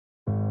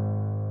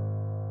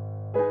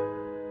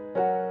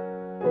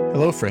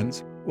Hello,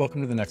 friends.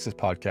 Welcome to the Nexus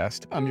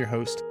Podcast. I'm your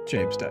host,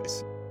 James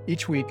Dice.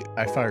 Each week,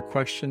 I fire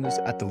questions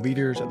at the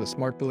leaders of the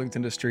smart buildings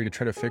industry to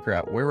try to figure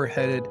out where we're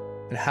headed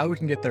and how we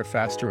can get there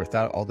faster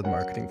without all the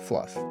marketing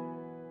fluff.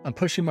 I'm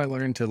pushing my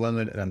learning to the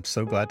limit, and I'm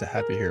so glad to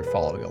have you here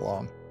following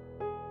along.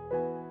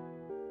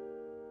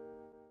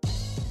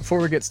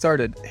 Before we get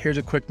started, here's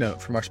a quick note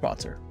from our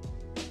sponsor.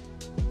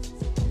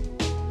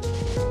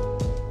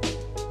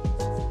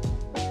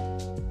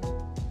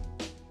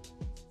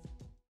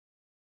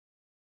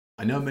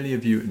 I know many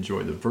of you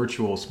enjoyed the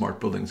virtual Smart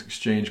Buildings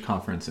Exchange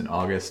conference in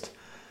August.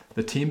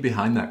 The team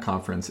behind that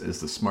conference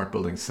is the Smart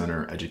Buildings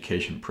Center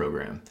Education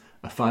Program,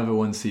 a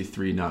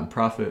 501c3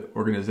 nonprofit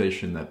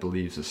organization that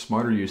believes a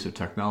smarter use of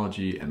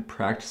technology and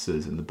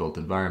practices in the built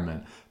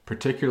environment,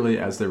 particularly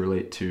as they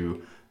relate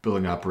to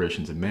building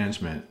operations and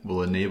management,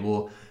 will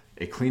enable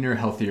a cleaner,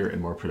 healthier, and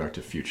more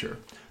productive future.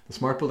 The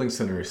Smart Buildings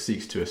Center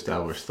seeks to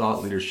establish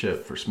thought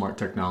leadership for smart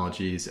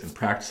technologies and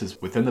practices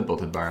within the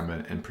built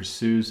environment and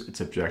pursues its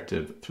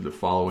objective through the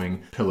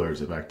following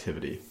pillars of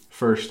activity.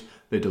 First,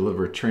 they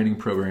deliver training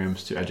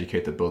programs to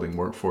educate the building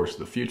workforce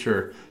of the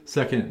future.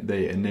 Second,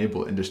 they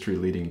enable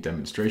industry-leading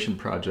demonstration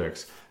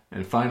projects.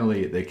 And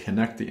finally, they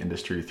connect the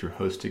industry through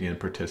hosting and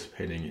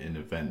participating in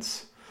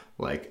events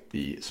like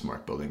the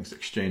Smart Buildings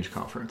Exchange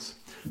Conference.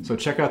 So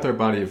check out their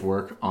body of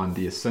work on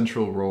the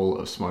essential role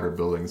of smarter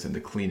buildings in the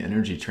clean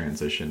energy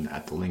transition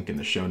at the link in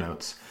the show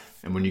notes.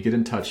 And when you get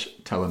in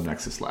touch, tell them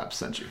Nexus Labs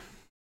sent you.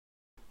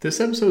 This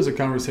episode is a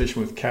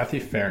conversation with Kathy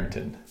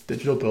Farrington,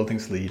 Digital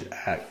Buildings Lead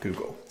at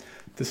Google.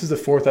 This is the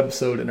fourth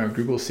episode in our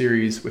Google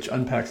series, which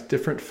unpacks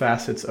different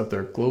facets of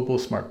their global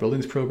smart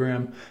buildings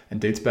program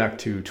and dates back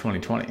to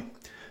 2020.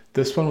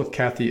 This one with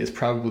Kathy is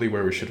probably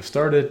where we should have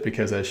started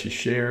because, as she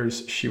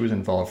shares, she was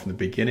involved from the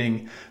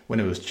beginning when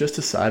it was just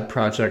a side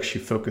project she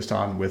focused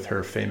on with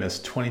her famous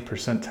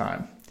 20%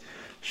 time.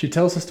 She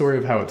tells the story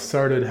of how it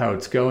started, how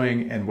it's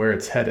going, and where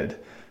it's headed.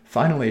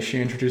 Finally, she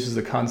introduces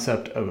the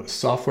concept of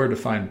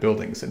software-defined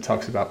buildings and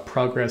talks about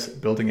progress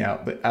building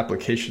out the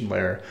application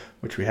layer,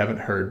 which we haven't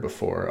heard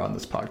before on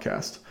this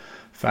podcast.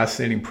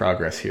 Fascinating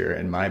progress here,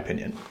 in my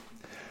opinion.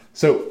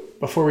 So,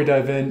 before we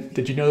dive in,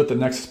 did you know that the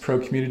Nexus Pro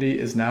community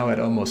is now at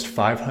almost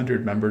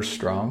 500 members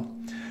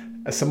strong?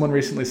 As someone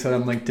recently said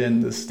on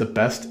LinkedIn, this is the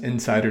best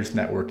insiders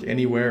network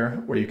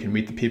anywhere where you can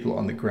meet the people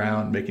on the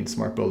ground making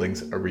smart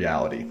buildings a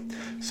reality.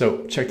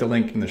 So check the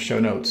link in the show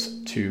notes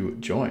to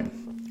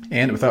join.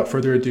 And without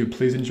further ado,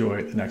 please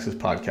enjoy the Nexus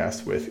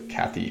Podcast with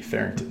Kathy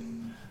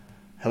Farrington.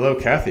 Hello,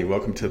 Kathy.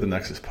 Welcome to the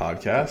Nexus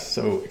Podcast.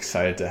 So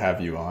excited to have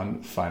you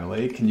on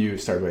finally. Can you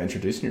start by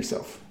introducing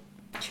yourself?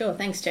 Sure.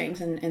 Thanks, James,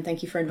 and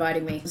thank you for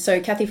inviting me.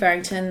 So, Kathy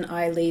Farrington,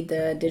 I lead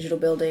the digital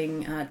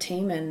building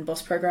team and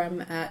BOS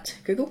program at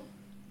Google.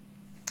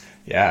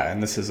 Yeah,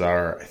 and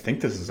I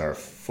think this is our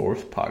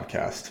fourth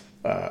podcast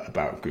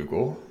about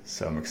Google.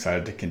 So I'm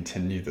excited to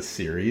continue the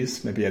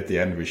series. Maybe at the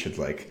end we should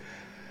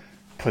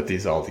put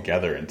these all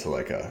together into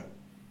a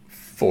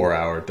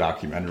 4-hour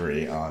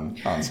documentary on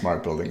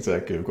smart buildings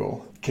at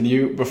Google.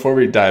 Before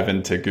we dive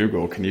into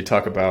Google, can you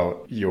talk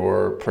about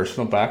your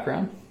personal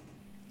background?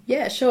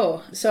 Yeah,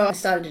 sure. So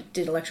I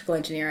did electrical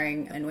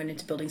engineering and went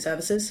into building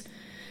services.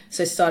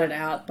 So started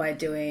out by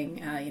doing,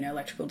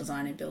 electrical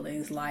design in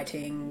buildings,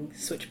 lighting,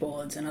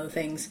 switchboards and other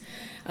things.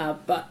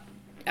 But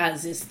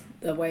as is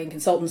the way in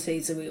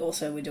consultancies, we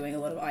also were doing a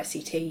lot of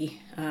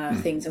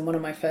ICT things. And one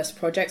of my first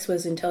projects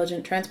was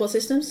intelligent transport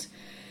systems.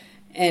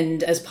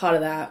 And as part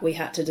of that, we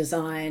had to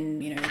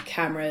design,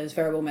 cameras,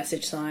 variable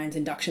message signs,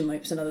 induction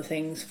loops and other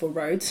things for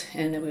roads.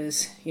 And it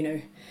was,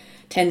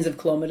 tens of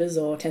kilometers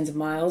or tens of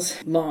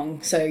miles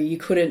long. So you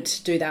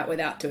couldn't do that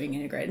without doing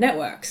integrated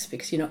networks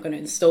because you're not going to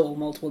install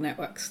multiple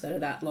networks that are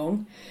that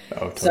long.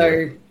 Oh, totally.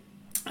 So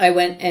I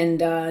went and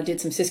did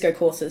some Cisco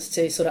courses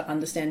to sort of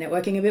understand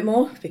networking a bit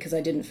more because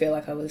I didn't feel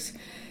like I was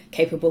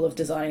capable of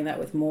designing that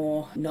with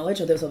more knowledge.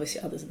 There was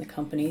obviously others in the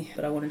company,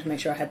 but I wanted to make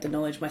sure I had the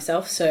knowledge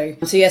myself. So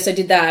yes, I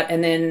did that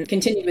and then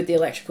continued with the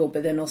electrical,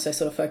 but then also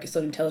sort of focused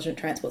on intelligent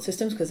transport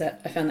systems because I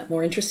found that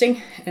more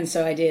interesting. And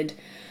so I did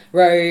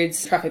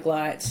roads, traffic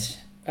lights,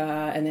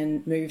 and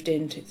then moved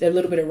into a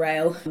little bit of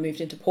rail,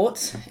 moved into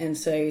ports, and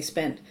so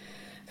spent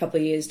a couple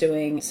of years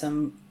doing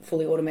some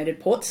fully automated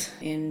ports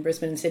in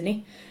Brisbane and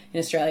Sydney in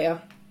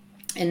Australia.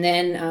 And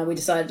then we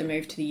decided to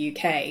move to the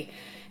UK,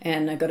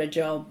 and I got a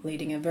job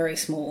leading a very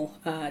small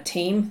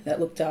team that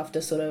looked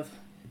after sort of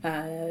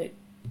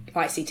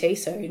ICT,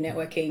 so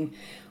networking,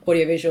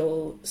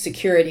 audiovisual,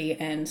 security,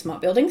 and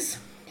smart buildings.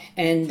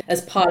 And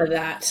as part of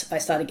that, I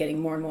started getting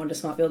more and more into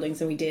smart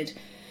buildings, and we did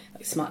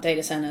smart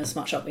data centers,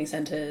 smart shopping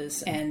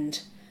centers, and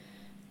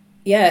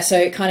so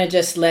it kind of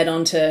just led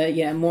on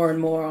to more and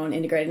more on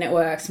integrated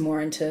networks,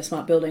 more into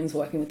smart buildings,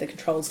 working with the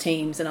controls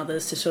teams and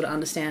others to sort of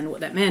understand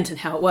what that meant and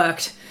how it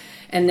worked.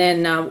 And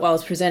then while I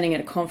was presenting at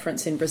a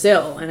conference in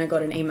Brazil, and I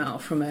got an email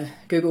from a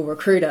Google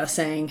recruiter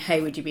saying,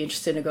 "Hey, would you be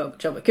interested in a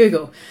job at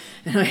Google?"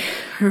 And I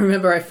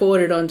remember I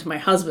forwarded it on to my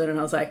husband, and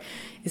I was like,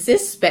 "Is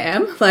this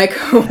spam?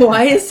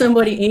 Why is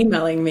somebody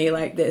emailing me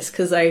like this?"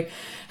 Because I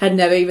had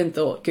never even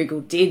thought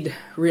Google did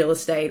real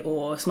estate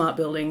or smart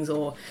buildings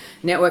or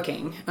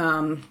networking.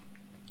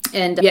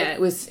 And yeah, it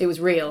was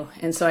real.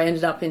 And so I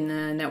ended up in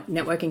the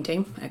networking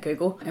team at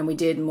Google, and we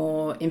did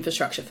more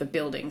infrastructure for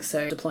buildings.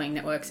 So deploying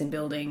networks in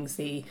buildings,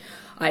 the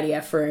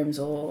IDF rooms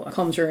or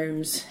comms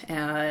rooms,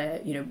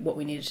 what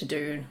we needed to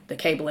do, the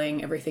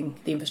cabling, everything,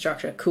 the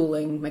infrastructure,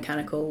 cooling,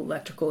 mechanical,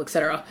 electrical,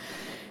 etc.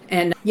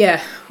 And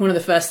yeah, one of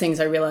the first things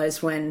I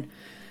realized when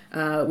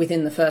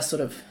within the first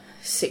sort of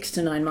 6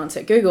 to 9 months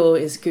at Google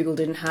is Google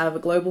didn't have a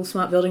global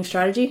smart building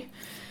strategy.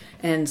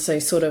 And so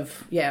sort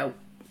of,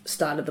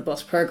 started the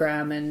BOS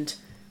program and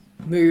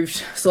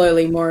moved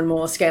slowly more and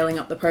more, scaling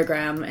up the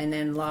program, and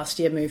then last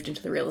year moved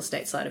into the real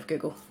estate side of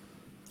Google.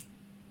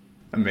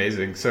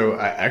 Amazing. So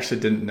I actually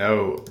didn't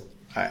know,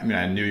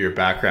 I knew your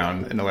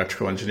background in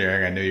electrical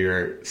engineering, I knew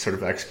your sort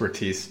of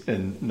expertise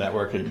in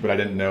networking, but I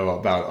didn't know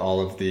about all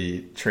of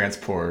the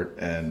transport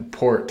and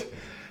port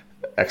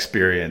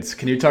experience.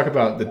 Can you talk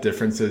about the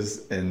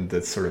differences in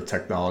the sort of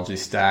technology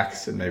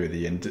stacks and maybe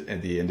the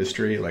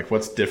industry? Like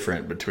what's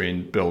different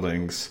between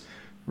buildings,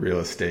 real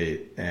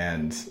estate,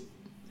 and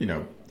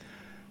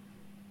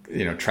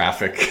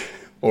traffic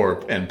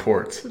and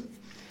ports?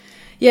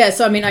 Yeah,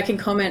 so I can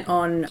comment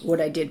on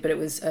what I did, but it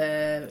was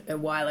a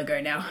while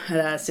ago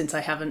now, since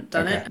I haven't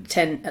done it,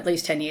 at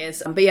least 10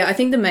 years. But yeah, I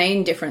think the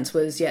main difference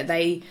was,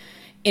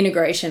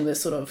 integration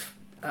was sort of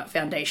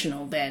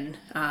foundational then.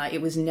 It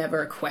was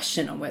never a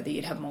question on whether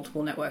you'd have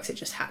multiple networks. It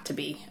just had to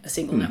be a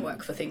single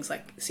network for things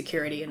like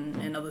security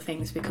and other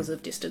things because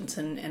of distance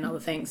and other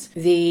things.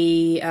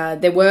 We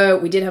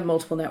did have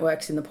multiple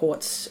networks in the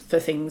ports for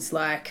things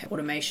like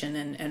automation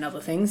and other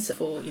things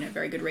for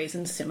very good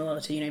reasons, similar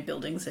to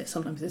buildings.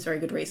 Sometimes there's very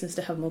good reasons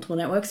to have multiple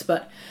networks,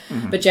 but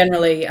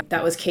generally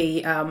that was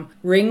key.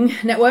 Ring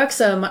networks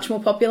are much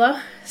more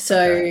popular,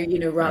 so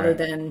rather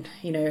than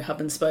hub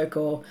and spoke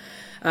or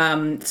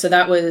so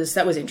that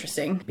was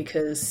interesting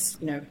because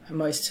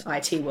most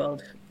IT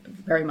world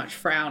very much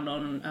frown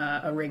on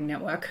a ring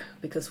network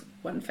because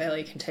one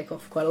failure can take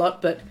off quite a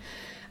lot. But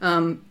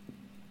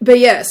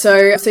yeah,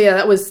 so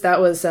that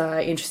was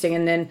interesting.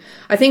 And then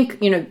I think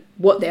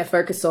what they're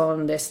focused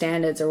on, their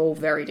standards are all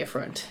very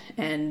different,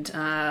 and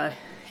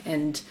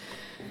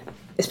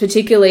it's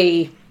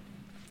particularly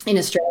in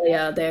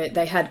Australia.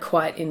 They had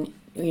quite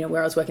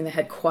where I was working, they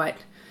had quite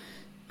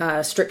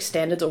strict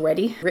standards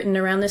already written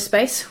around this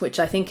space,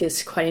 which I think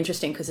is quite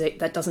interesting because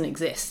that doesn't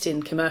exist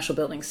in commercial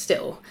buildings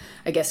still,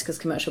 I guess, because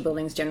commercial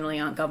buildings generally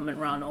aren't government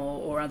run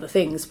or other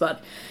things.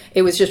 But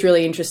it was just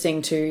really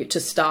interesting to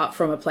start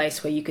from a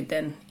place where you could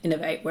then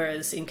innovate,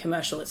 whereas in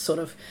commercial it's sort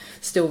of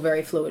still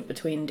very fluid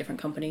between different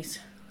companies.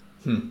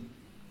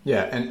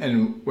 Yeah,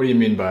 and what do you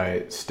mean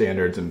by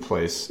standards in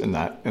place in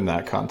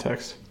that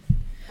context?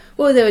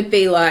 Well, there would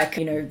be like,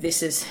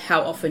 this is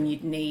how often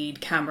you'd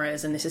need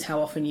cameras and this is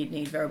how often you'd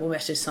need variable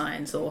message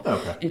signs, or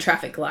in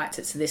traffic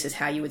lights, this is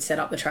how you would set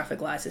up the traffic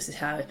lights. This is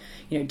how,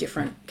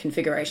 different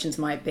configurations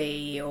might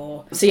be.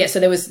 So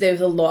there was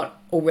a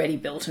lot already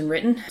built and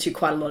written to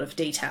quite a lot of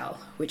detail,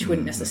 which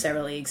wouldn't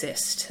necessarily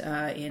exist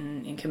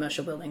in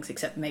commercial buildings,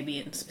 except maybe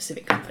in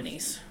specific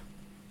companies.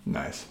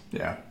 Nice.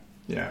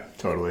 Yeah,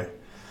 totally.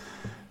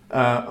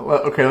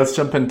 Let's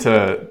jump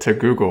into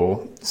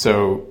Google.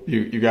 So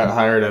you got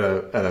hired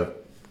at a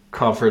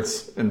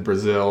conference in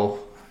Brazil.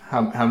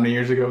 How many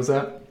years ago was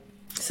that?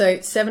 So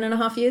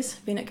 7.5 years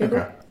been at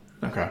Google.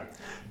 Okay.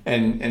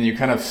 And you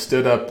kind of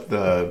stood up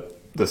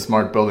the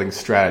smart building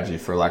strategy,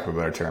 for lack of a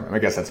better term. I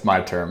guess that's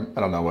my term. I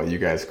don't know what you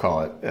guys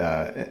call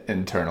it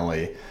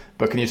internally.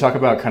 But can you talk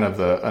about kind of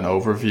an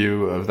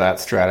overview of that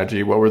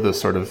strategy? What were the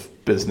sort of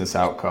business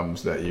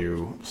outcomes that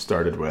you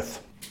started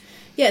with?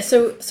 Yeah,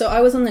 so I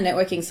was on the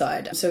networking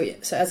side. So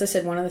as I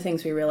said, one of the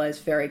things we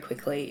realized very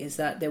quickly is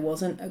that there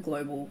wasn't a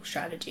global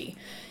strategy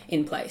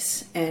in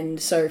place.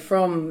 And so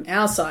from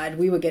our side,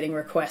 we were getting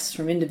requests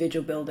from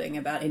individual building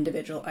about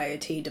individual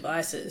IoT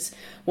devices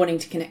wanting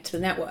to connect to the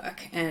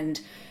network. And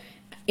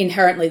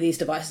inherently, these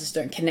devices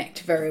don't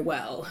connect very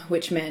well,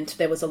 which meant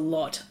there was a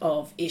lot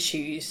of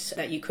issues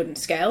that you couldn't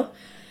scale.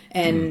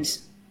 And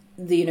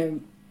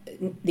the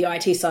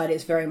IT side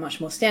is very much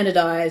more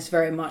standardized,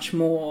 very much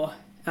more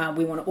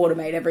we want to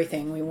automate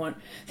everything. We want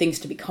things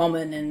to be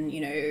common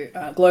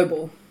and,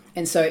 global.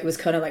 And so it was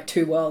kind of like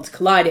two worlds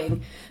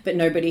colliding, but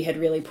nobody had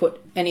really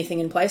put anything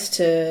in place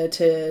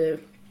to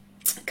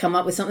come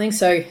up with something.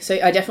 So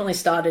I definitely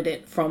started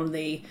it from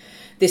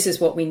this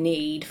is what we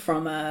need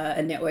from a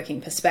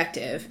networking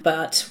perspective.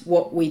 But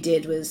what we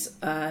did was,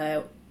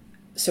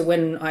 so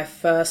when I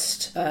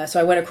first,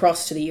 I went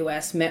across to the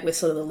US, met with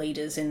sort of the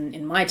leaders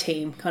in my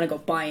team, kind of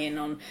got buy-in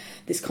on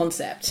this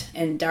concept.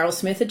 And Daryl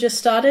Smith had just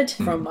started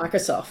from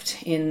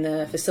Microsoft in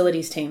the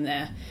facilities team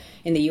there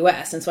in the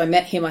US. And so I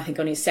met him, I think,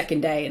 on his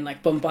second day and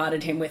like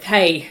bombarded him with,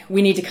 hey,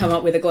 we need to come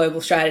up with a global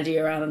strategy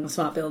around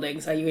smart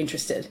buildings. Are you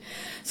interested?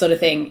 Sort of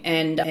thing.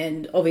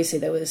 And obviously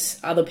there was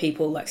other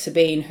people like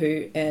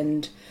Sabine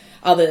and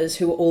others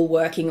who were all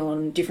working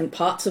on different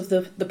parts of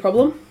the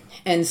problem.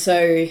 And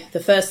so the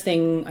first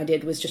thing I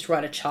did was just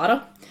write a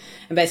charter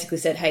and basically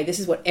said, hey, this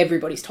is what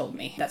everybody's told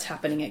me that's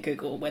happening at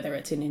Google, whether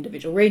it's in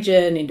individual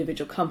region,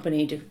 individual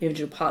company,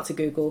 individual parts of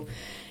Google,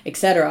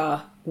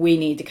 etc. We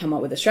need to come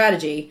up with a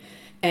strategy.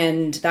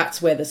 And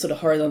that's where the sort of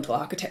horizontal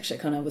architecture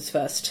kind of was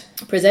first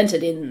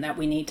presented, in that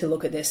we need to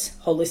look at this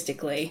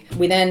holistically.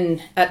 We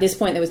then, at this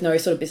point, there was no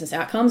sort of business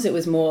outcomes. It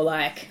was more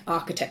like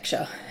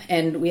architecture.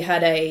 And we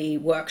had a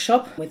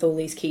workshop with all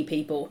these key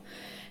people,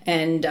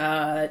 and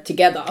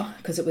together,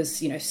 because it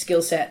was,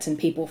 skill sets and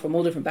people from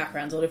all different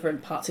backgrounds, all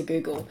different parts of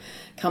Google,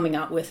 coming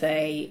up with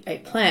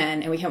a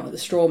plan. And we came up with a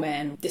straw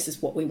man. This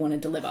is what we want to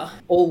deliver.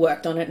 All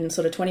worked on it in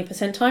sort of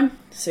 20% time.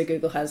 So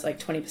Google has like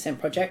 20%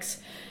 projects.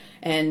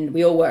 And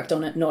we all worked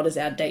on it, not as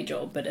our day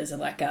job, but as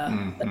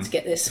let's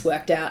get this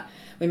worked out.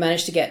 We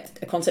managed to get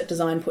a concept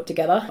design put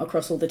together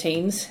across all the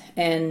teams.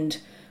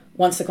 And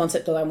once the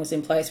concept design was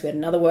in place, we had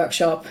another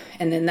workshop.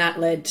 And then that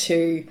led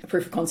to a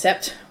proof of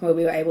concept where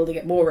we were able to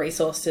get more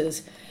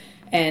resources,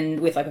 and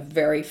with like a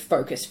very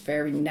focused,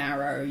 very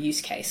narrow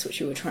use case, which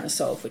we were trying to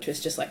solve, which was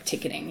just like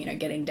ticketing,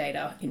 getting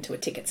data into a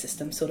ticket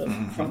system, sort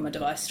of from a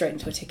device straight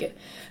into a ticket.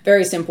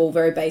 Very simple,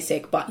 very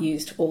basic, but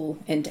used all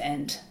end to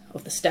end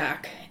of the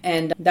stack.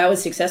 And that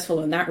was successful,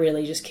 and that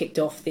really just kicked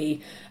off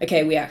we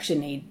actually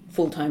need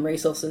full-time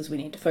resources, we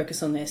need to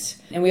focus on this.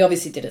 And we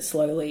obviously did it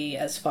slowly,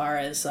 as far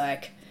as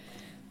like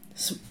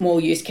small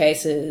use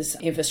cases,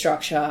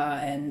 infrastructure,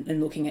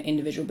 and looking at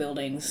individual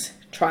buildings,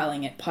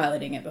 trialing it,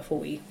 piloting it before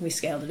we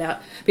scaled it out.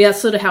 But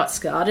that's sort of how it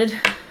started.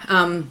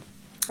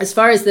 As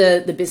far as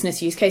the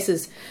business use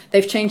cases,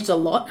 they've changed a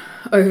lot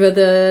over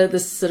the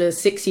sort of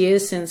 6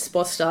 years since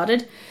BOS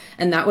started.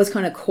 And that was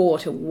kind of core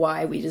to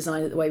why we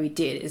designed it the way we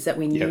did, is that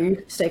we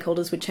knew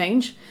stakeholders would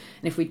change.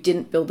 And if we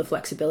didn't build the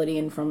flexibility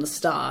in from the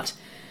start,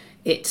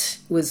 it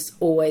was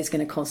always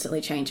going to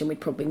constantly change, and we'd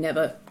probably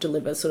never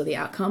deliver sort of the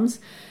outcomes.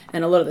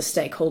 And a lot of the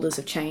stakeholders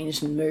have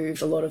changed and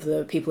moved. A lot of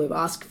the people who've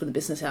asked for the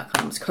business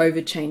outcomes,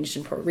 COVID changed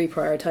and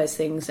reprioritized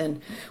things.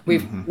 And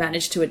we've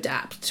managed to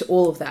adapt to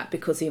all of that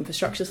because the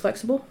infrastructure is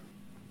flexible.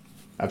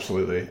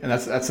 Absolutely. And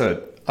that's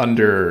a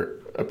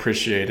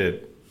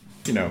underappreciated,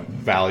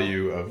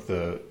 value of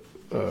the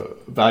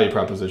value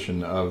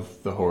proposition of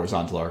the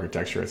horizontal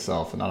architecture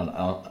itself. And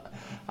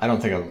I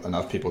don't think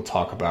enough people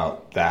talk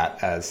about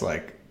that as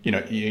like,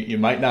 you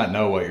might not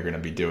know what you're going to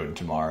be doing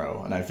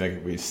tomorrow. And I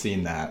think we've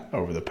seen that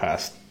over the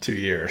past 2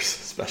 years,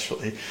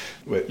 especially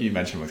what you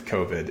mentioned with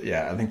COVID.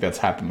 Yeah, I think that's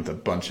happened with a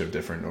bunch of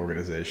different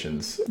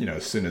organizations.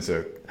 As soon as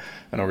an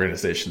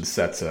organization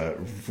sets a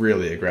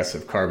really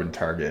aggressive carbon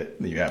target,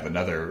 you have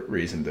another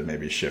reason to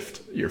maybe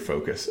shift your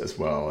focus as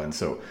well. And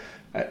so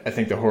I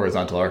think the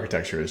horizontal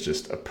architecture is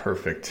just a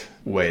perfect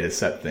way to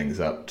set things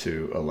up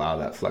to allow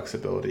that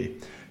flexibility.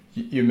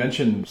 You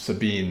mentioned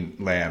Sabine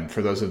Lamb.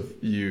 For those of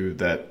you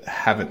that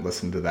haven't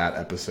listened to that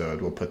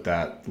episode, we'll put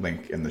that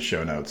link in the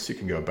show notes. You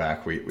can go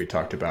back. We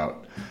talked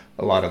about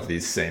a lot of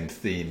these same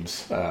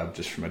themes,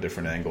 just from a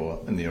different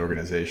angle in the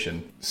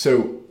organization.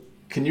 So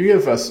can you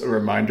give us a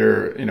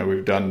reminder?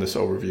 We've done this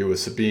overview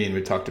with Sabine.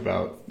 We talked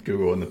about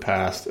Google in the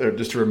past.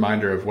 Just a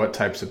reminder of what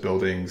types of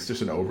buildings,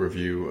 just an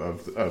overview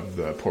of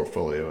the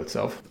portfolio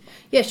itself.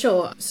 Yeah,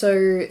 sure.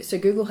 So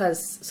Google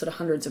has sort of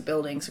hundreds of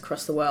buildings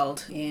across the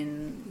world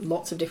in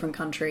lots of different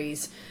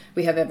countries.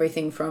 We have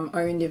everything from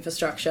owned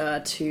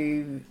infrastructure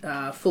to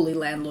fully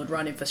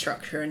landlord-run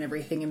infrastructure and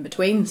everything in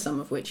between, some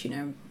of which,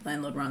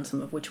 landlord-run,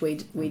 some of which we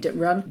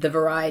run. The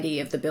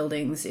variety of the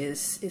buildings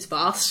is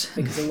vast,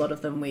 because a lot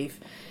of them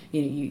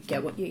you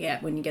get what you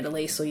get when you get a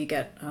lease, or you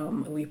get,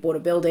 we bought a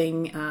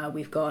building,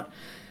 we've got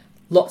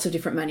lots of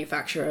different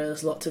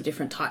manufacturers, lots of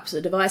different types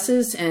of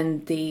devices.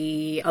 And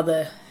the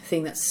other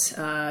thing that's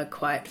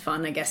quite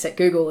fun, I guess, at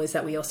Google is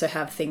that we also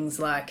have things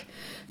like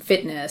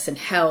fitness and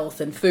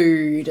health and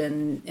food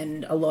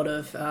and a lot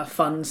of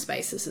fun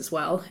spaces as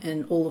well.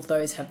 And all of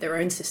those have their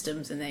own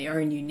systems and their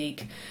own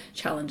unique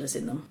challenges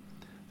in them.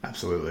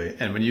 Absolutely.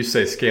 And when you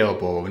say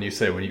scalable, when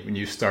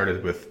you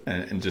started with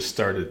and just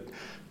started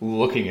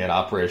looking at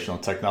operational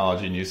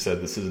technology and you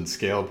said this isn't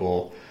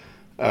scalable,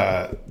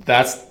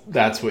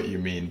 that's what you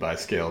mean by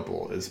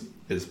scalable,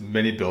 is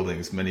many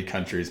buildings, many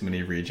countries,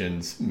 many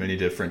regions, many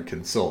different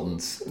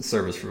consultants and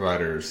service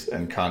providers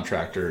and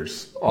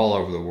contractors all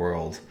over the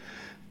world.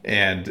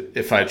 And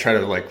if I try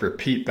to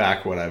repeat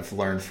back what I've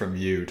learned from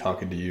you,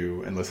 talking to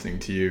you and listening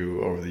to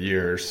you over the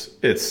years,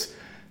 it's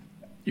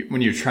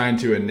when you're trying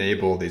to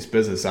enable these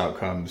business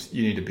outcomes,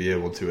 you need to be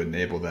able to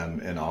enable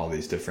them in all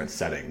these different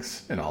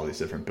settings, in all these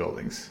different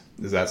buildings.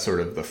 Is that sort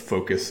of the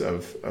focus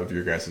of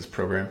your guys'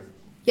 program?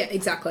 Yeah,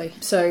 exactly.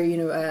 So,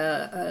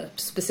 a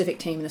specific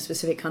team in a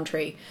specific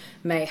country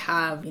may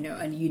have,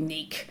 a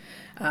unique,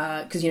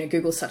 because,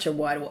 Google's such a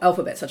wide,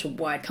 Alphabet's such a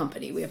wide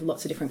company. We have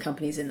lots of different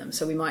companies in them.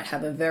 So we might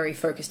have a very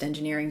focused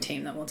engineering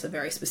team that wants a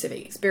very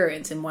specific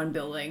experience in one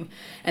building.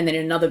 And then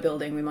in another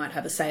building, we might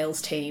have a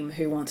sales team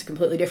who wants a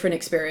completely different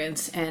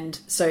experience. And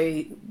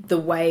so the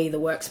way the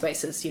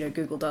workspaces,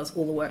 Google does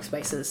all the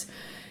workspaces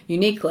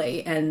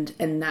uniquely. And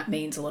that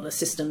means a lot of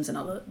systems and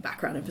other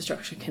background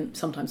infrastructure can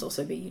sometimes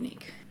also be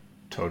unique.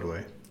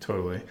 Totally.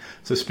 Totally.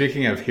 So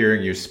speaking of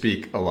hearing you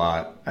speak a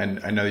lot,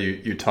 and I know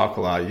you talk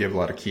a lot, you give a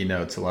lot of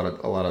keynotes, a lot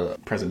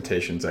of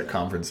presentations at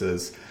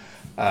conferences.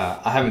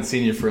 I haven't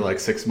seen you for like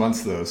 6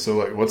 months though. So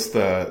like, what's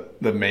the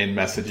main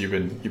message you've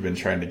been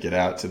trying to get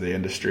out to the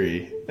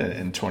industry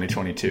in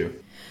 2022?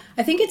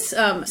 I think it's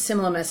a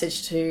similar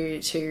message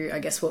to I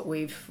guess what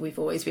we've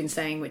always been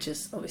saying, which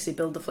is obviously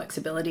build the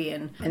flexibility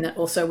and that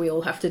also we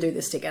all have to do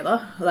this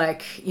together.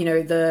 Like, you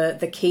know,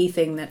 the key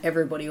thing that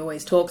everybody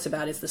always talks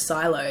about is the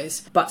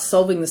silos, but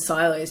solving the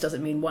silos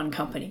doesn't mean one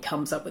company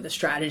comes up with a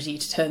strategy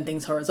to turn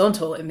things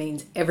horizontal. It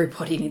means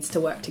everybody needs to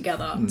work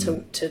together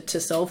to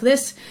solve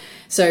this.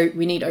 So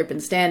we need open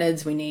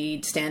standards. We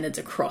need standards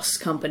across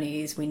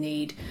companies. We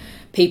need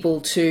people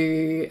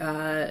to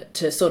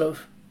sort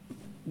of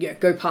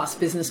go past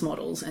business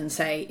models and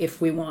say,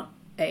 if we want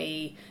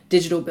a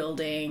digital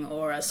building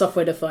or a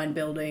software defined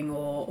building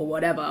or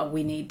whatever,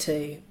 we need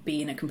to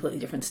be in a completely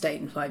different state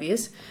in 5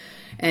 years.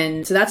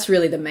 And so that's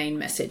really the main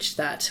message,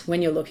 that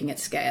when you're looking at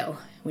scale,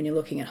 when you're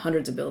looking at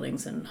hundreds of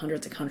buildings and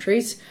hundreds of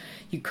countries,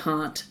 you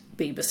can't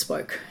be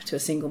bespoke to a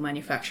single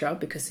manufacturer,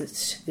 because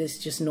there's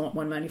just not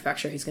one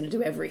manufacturer who's going to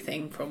do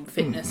everything from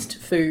fitness to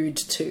food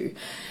to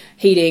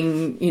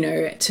heating,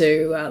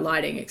 to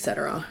lighting,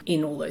 etc.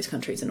 in all those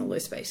countries and all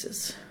those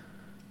spaces.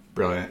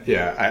 Brilliant.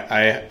 Yeah,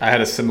 I had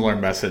a similar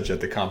message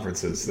at the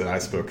conferences that I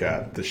spoke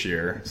at this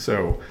year.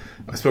 So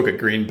I spoke at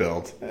Green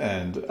Build,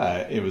 and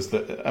I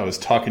was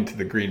talking to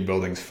the green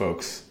buildings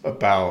folks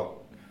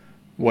about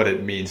what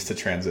it means to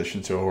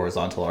transition to a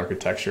horizontal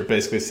architecture,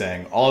 basically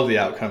saying all of the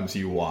outcomes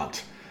you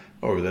want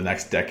over the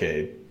next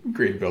decade,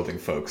 green building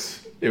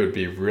folks, it would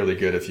be really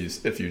good if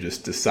you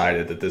just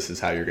decided that this is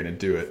how you're going to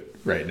do it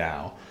right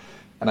now.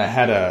 And I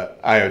had a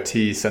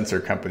IoT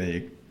sensor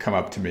company come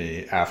up to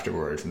me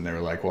afterwards, and they were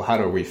like, well, how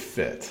do we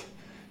fit?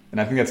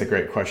 And I think that's a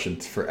great question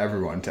for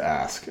everyone to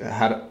ask.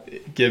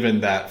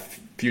 Given that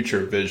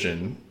future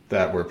vision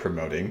that we're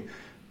promoting,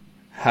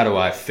 how do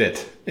I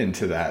fit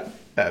into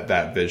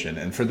that vision?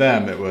 And for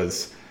them, it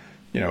was,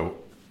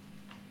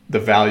 the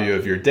value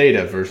of your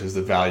data versus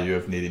the value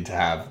of needing to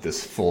have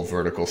this full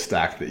vertical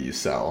stack that you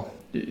sell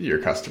your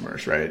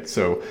customers, right?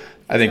 So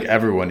I think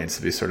everyone needs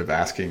to be sort of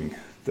asking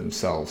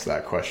themselves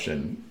that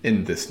question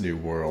in this new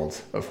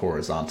world of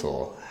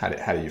horizontal. How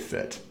do you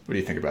fit? What do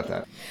you think about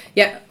that?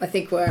 Yeah, I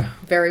think we're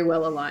very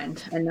well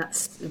aligned, and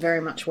that's very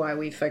much why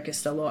we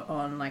focused a lot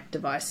on like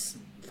device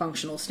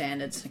functional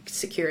standards,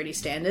 security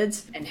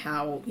standards, and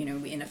how we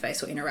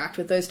interface or interact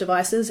with those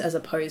devices, as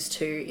opposed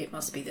to it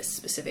must be this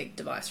specific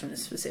device from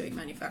this specific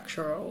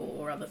manufacturer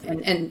or other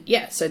thing. And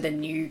so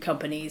then new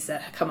companies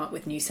that come up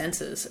with new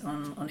sensors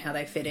on how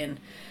they fit in,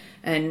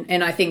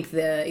 and I think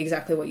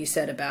exactly what you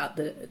said about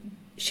the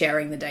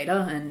sharing the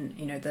data, and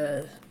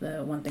the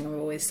one thing I've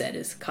always said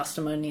is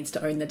customer needs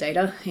to own the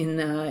data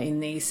in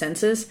these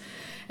sensors.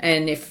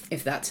 And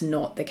if that's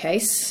not the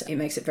case, it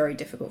makes it very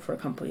difficult for a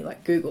company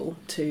like Google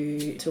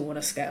to want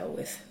to scale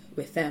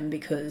with them,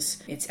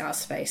 because it's our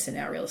space and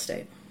our real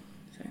estate.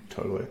 So.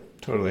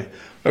 Totally.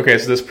 Okay,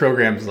 so this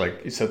program is,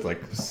 like you said,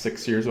 like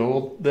 6 years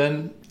old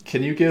then.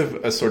 Can you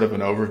give a sort of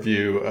an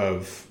overview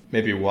of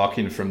maybe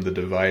walking from the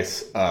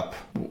device up?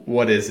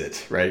 What is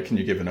it, right? Can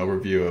you give an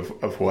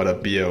overview of what a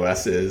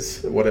BOS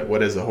is?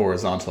 What is a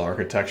horizontal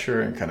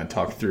architecture, and kind of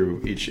talk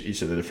through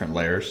each of the different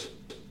layers?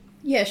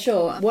 Yeah,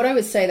 sure. What I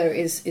would say though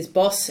is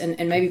BOS,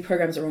 and maybe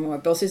programs are wrong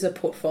word. BOS is a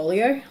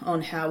portfolio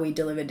on how we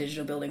deliver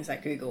digital buildings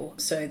at Google.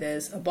 So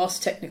there's a BOS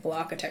technical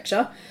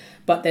architecture,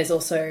 but there's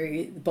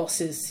also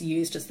BOS is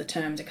used as the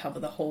term to cover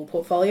the whole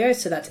portfolio.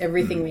 So that's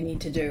everything we need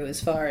to do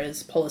as far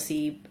as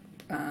policy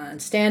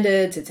and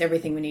standards. It's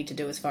everything we need to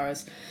do as far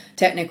as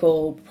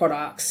technical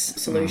products,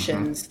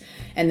 solutions,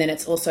 and then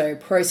it's also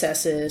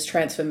processes,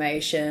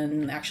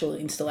 transformation, actual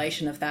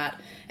installation of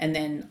that, and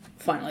then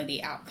finally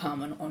the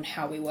outcome on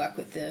how we work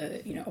with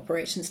the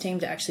operations team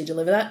to actually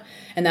deliver that.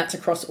 And that's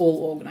across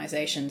all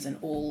organizations and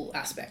all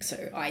aspects,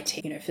 so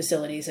IT,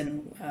 facilities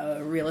and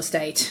real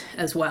estate,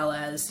 as well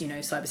as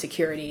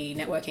cybersecurity,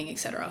 networking,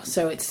 etc.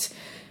 So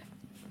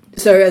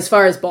as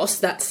far as BOS,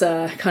 that's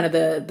kind of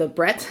the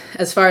breadth.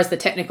 As far as the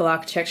technical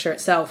architecture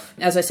itself,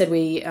 as I said,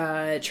 we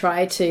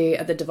try to,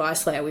 at the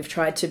device layer, we've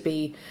tried to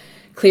be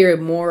clear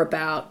more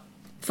about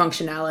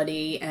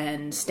functionality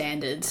and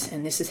standards,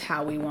 and this is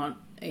how we want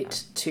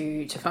it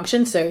to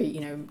function. So,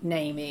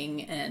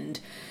 naming and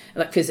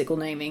like physical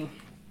naming.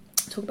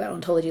 Talk about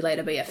ontology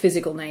later, but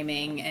physical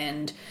naming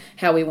and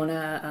how we want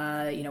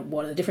to,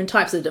 what are the different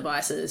types of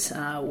devices,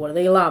 what are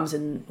the alarms,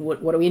 and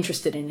what are we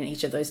interested in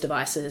each of those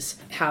devices,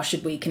 how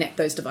should we connect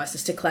those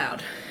devices to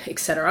cloud,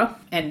 etc.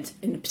 And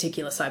in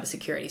particular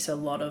cybersecurity. So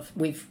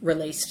we've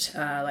released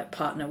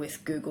partner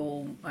with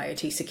Google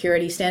IoT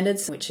security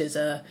standards, which is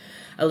a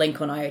link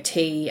on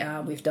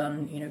IoT. We've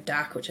done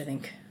DAC, which I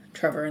think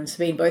Trevor and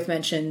Sabine both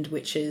mentioned,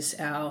 which is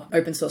our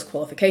open source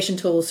qualification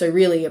tool. So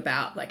really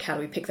about how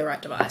do we pick the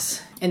right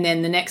device. And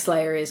then the next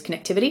layer is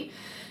connectivity.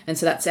 And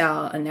so that's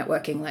our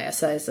networking layer.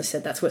 So as I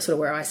said, that's sort of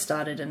where I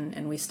started,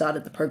 and we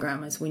started the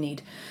program as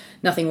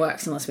nothing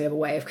works unless we have a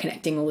way of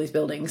connecting all these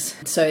buildings.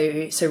 So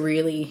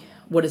really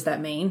what does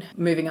that mean?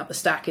 Moving up the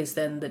stack is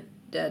then the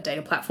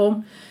data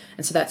platform.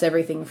 And so that's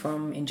everything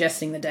from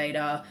ingesting the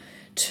data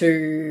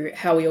to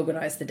how we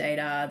organize the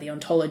data, the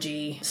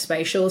ontology,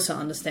 spatial, so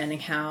understanding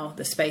how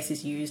the space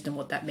is used and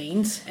what that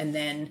means, and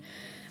then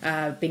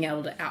being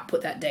able to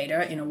output that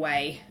data in a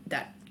way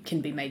that can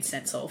be made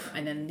sense of,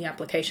 and then the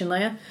application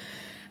layer.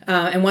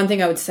 And one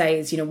thing I would say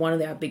is, one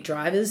of our big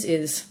drivers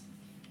is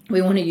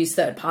we want to use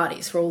third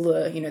parties for all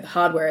the, the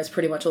hardware is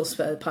pretty much all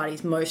third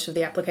parties. Most of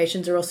the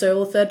applications are also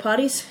all third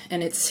parties.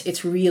 And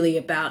it's really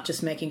about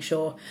just making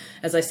sure,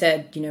 as I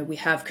said, we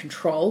have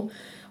control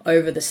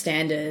over the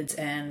standards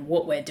and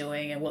what we're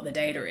doing and what the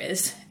data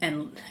is,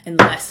 and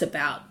less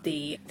about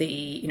the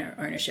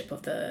ownership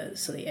of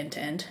the end to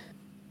end.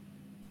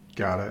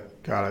 Got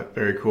it.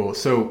 Very cool.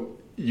 So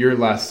your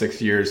last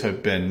 6 years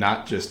have been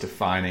not just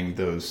defining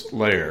those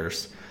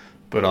layers,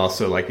 but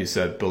also, like you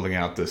said, building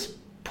out this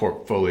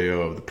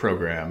portfolio of the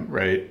program,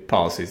 right?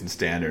 Policies and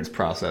standards,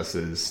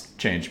 processes,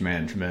 change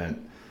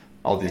management,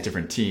 all these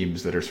different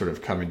teams that are sort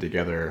of coming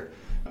together,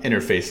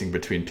 interfacing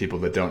between people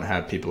that don't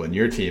have people in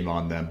your team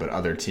on them, but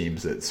other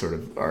teams that sort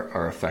of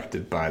are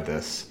affected by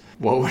this.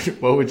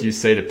 What would you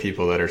say to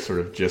people that are sort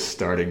of just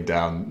starting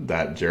down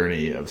that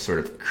journey of sort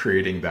of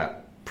creating that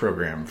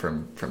program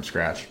from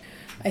scratch?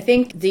 I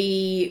think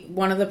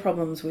one of the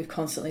problems we've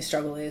constantly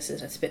struggled with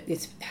is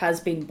it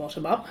has been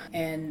bottom up,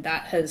 and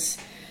that is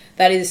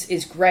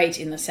great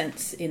in the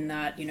sense in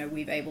that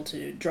we've able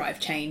to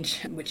drive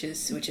change, which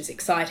is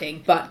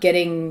exciting. But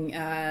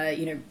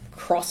getting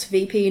cross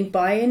VP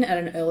buy-in at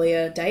an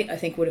earlier date, I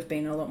think would have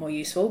been a lot more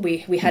useful.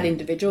 We had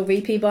individual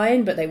VP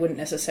buy-in, but they wouldn't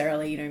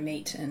necessarily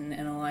meet and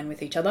align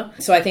with each other.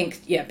 So I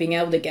think being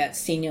able to get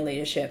senior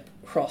leadership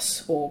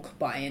cross-org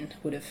buy-in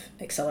would have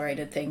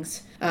accelerated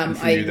things. And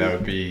for you, that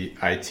would be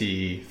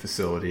IT,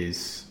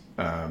 facilities,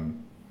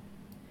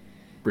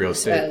 real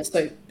estate.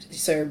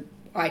 So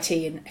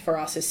IT for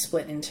us is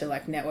split into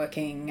like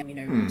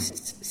networking,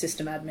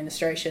 system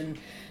administration,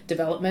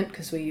 development,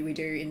 because we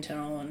do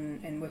internal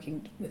and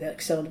working with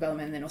external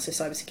development, and then also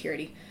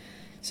cybersecurity.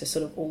 So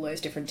sort of all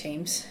those different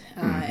teams.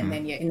 And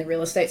then in the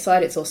real estate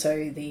side, it's also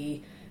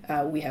we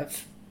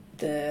have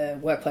the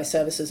workplace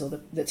services,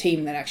 or the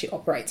team that actually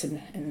operates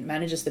and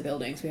manages the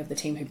buildings. We have the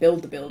team who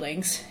build the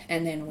buildings,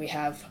 and then we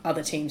have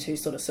other teams who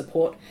sort of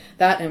support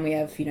that, and we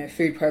have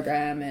food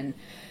program and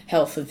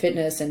health and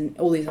fitness and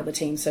all these other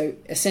teams. So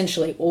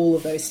essentially all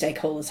of those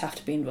stakeholders have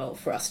to be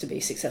involved for us to be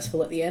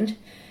successful at the end.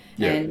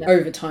 Yeah. And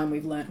over time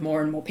we've learned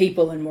more and more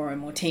people and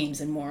more teams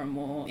and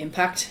more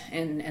impact,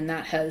 and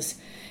that has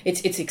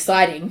it's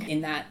exciting in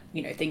that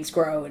things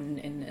grow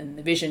and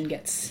the vision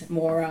gets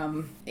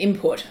more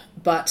input,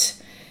 but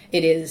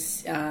it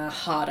is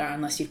harder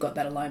unless you've got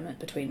that alignment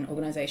between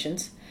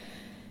organizations.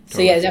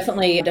 So yeah,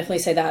 definitely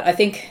say that. I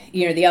think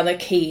the other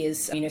key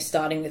is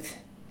starting with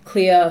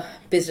clear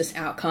business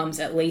outcomes,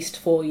 at least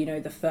for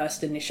the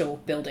first initial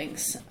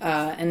buildings,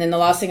 and then the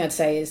last thing I'd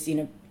say is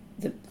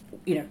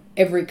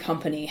every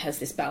company has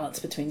this balance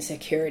between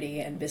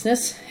security and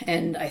business,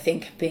 and I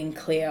think being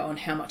clear on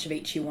how much of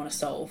each you want to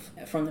solve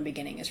from the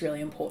beginning is really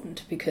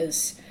important,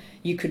 because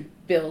you could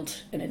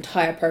build an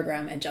entire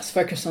program and just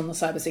focus on the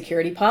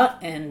cybersecurity part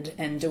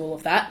and do all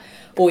of that,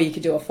 or you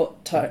could do a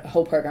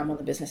whole program on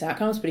the business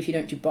outcomes. But if you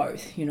don't do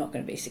both, you're not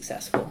going to be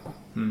successful.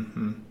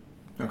 Mm-hmm.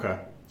 Okay.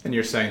 And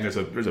you're saying there's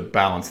a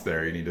balance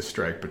there you need to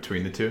strike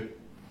between the two?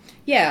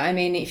 Yeah, I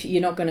mean, if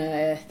you're not going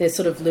to, there's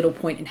sort of little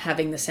point in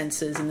having the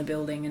sensors in the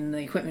building and the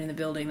equipment in the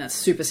building that's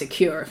super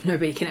secure if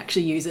nobody can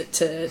actually use it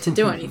to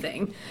do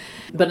anything.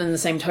 But in the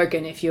same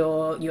token, if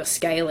you're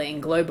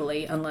scaling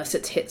globally, unless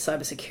it's hit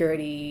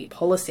cybersecurity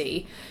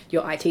policy,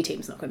 your IT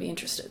team's not going to be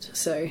interested.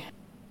 So,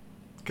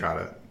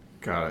 Got it.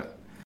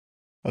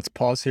 Let's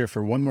pause here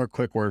for one more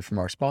quick word from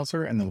our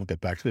sponsor, and then we'll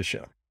get back to the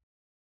show.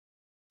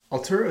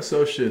 Altura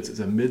Associates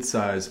is a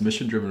mid-sized,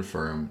 mission-driven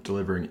firm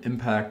delivering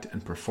impact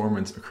and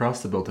performance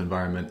across the built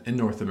environment in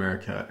North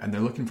America, and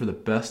they're looking for the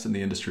best in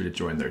the industry to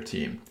join their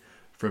team.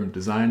 From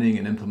designing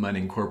and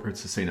implementing corporate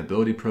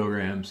sustainability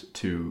programs,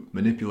 to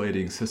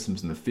manipulating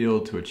systems in the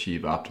field to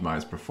achieve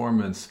optimized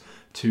performance,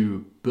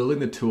 to building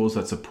the tools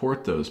that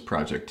support those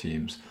project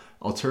teams,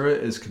 Altura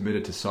is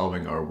committed to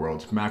solving our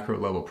world's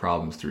macro-level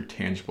problems through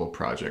tangible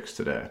projects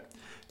today.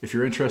 If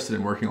you're interested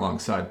in working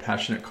alongside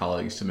passionate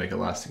colleagues to make a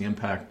lasting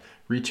impact,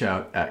 reach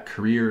out at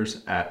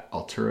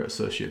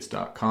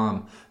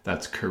careers@alturaassociates.com.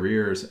 That's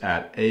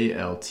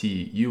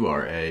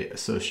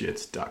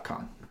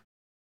careers@alturaassociates.com.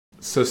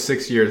 So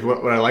 6 years,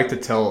 what I like to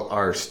tell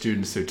our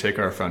students who take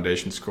our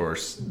foundations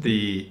course,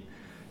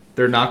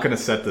 they're not going to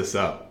set this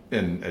up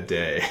in a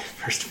day,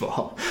 first of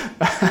all,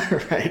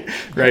 right?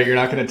 You're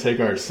not going to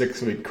take our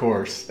 6-week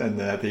course and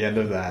then at the end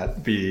of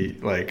that be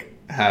like,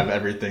 have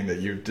everything that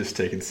you've just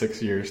taken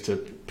 6 years to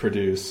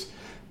produce.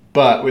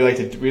 But we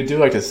do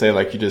like to say,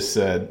 like you just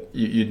said,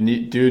 you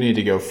do need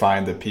to go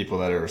find the people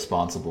that are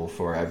responsible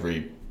for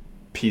every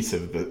piece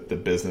of the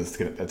business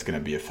that's going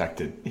to be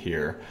affected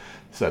here.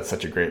 So that's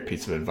such a great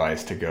piece of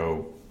advice, to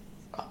go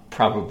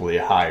probably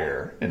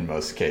higher in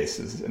most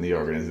cases in the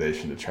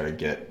organization to try to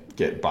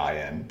get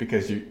buy-in,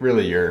 because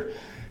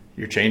you're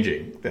you're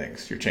changing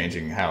things. You're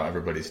changing how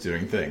everybody's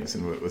doing things,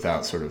 and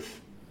without sort of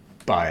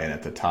buy-in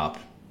at the top,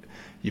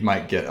 you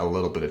might get a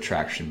little bit of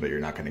traction, but you're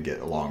not going to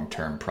get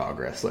long-term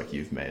progress like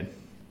you've made.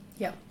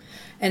 Yeah.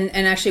 And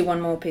actually one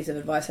more piece of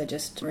advice I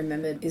just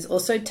remembered is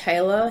also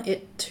tailor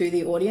it to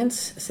the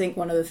audience. I think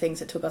one of the things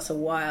that took us a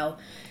while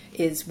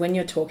is when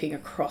you're talking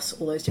across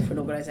all those different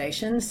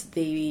organizations,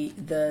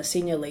 the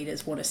senior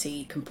leaders want to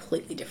see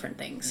completely different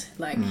things.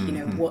 Like, you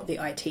know, what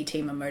the IT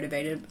team are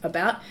motivated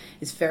about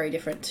is very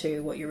different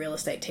to what your real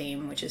estate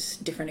team, which is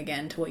different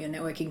again to what your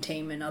networking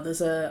team and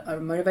others are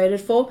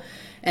motivated for.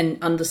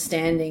 And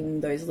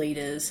understanding those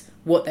leaders,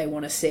 what they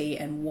want to see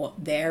and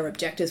what their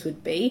objectives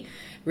would be,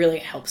 really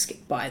helps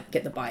get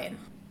the buy-in.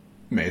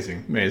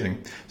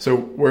 Amazing. So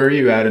where are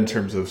you at in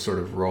terms of sort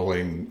of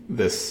rolling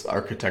this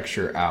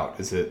architecture out?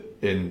 Is it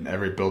in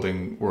every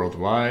building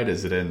worldwide?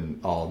 Is it in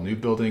all new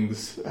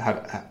buildings?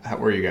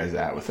 Where are you guys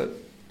at with it?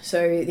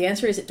 So the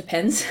answer is it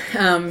depends.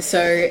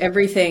 So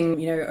everything,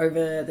 you know,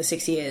 over the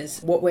 6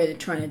 years, what we're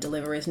trying to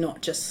deliver is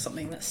not just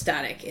something that's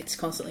static. It's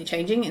constantly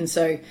changing. And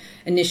so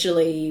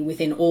initially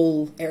within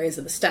all areas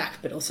of the stack,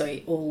 but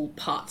also all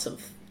parts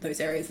of those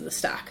areas of the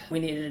stack, we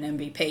needed an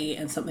MVP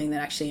and something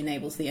that actually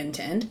enables the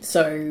end-to-end.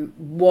 So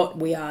what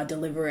we are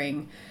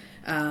delivering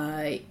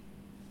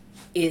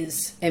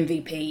is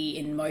MVP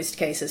in most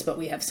cases, but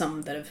we have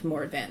some that are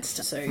more advanced.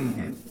 So you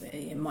know,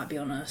 it might be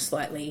on a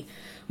slightly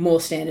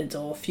more standards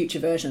or future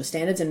version of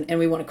standards, and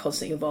we want to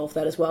constantly evolve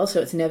that as well.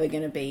 So it's never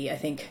going to be, I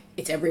think,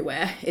 it's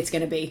everywhere. It's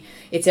going to be,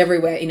 it's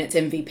everywhere in its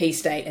MVP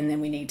state, and then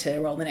we need to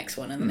roll the next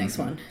one and the next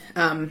one.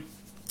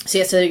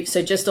 So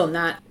just on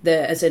that,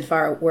 as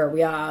far where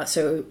we are,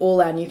 so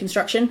all our new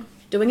construction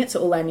doing it,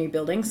 so all our new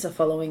buildings are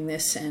following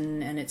this,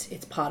 and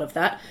it's part of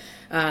that.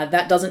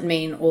 That doesn't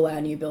mean all our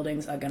new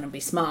buildings are going to be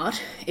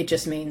smart. It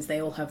just means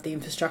they all have the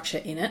infrastructure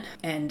in it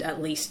and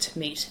at least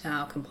meet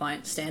our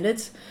compliance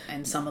standards.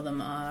 And some of them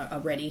are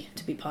ready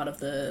to be part of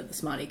the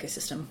smart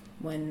ecosystem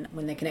when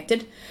they're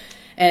connected.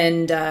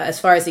 And as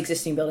far as the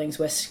existing buildings,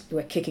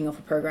 we're kicking off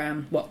a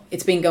program. Well,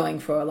 it's been going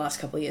for the last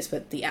couple of years,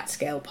 but the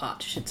at-scale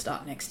part should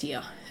start next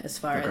year as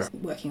far as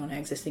working on our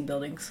existing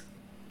buildings.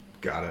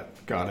 Got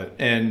it.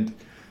 And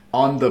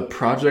on the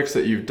projects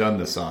that you've done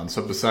this on,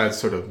 so besides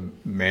sort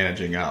of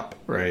managing up,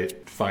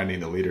 right, finding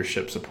the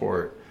leadership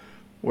support,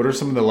 what are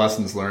some of the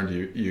lessons learned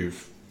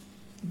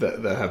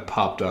that have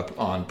popped up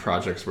on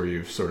projects where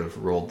you've sort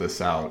of rolled this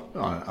out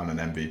on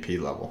an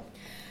MVP level?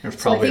 There's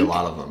probably a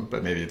lot of them,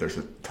 but maybe there's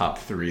a top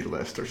 3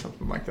 list or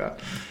something like that.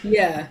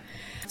 Yeah.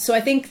 So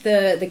I think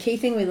the key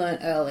thing we learned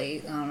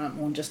early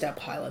on just our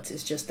pilots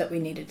is just that we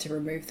needed to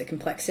remove the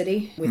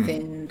complexity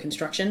within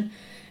construction.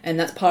 And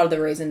that's part of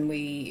the reason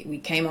we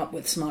came up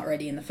with Smart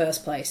Ready in the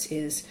first place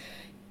is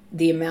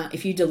the amount,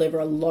 if you deliver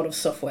a lot of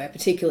software,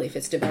 particularly if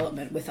it's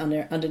development with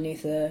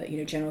underneath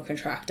a general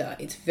contractor,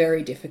 it's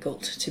very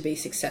difficult to be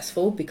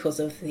successful because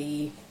of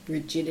the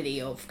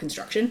rigidity of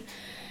construction.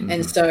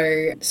 And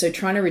so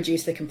trying to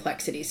reduce the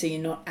complexity, so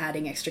you're not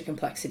adding extra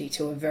complexity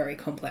to a very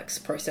complex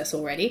process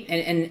already.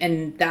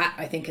 And that,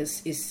 I think,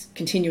 is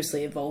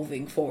continuously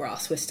evolving for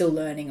us. We're still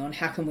learning on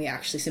how can we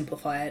actually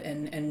simplify it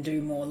and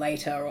do more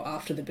later or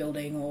after the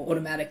building or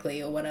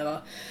automatically or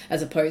whatever,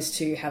 as opposed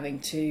to having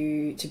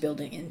to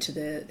build it into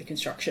the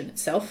construction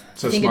itself.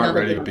 So Smart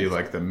Ready would be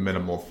like the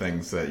minimal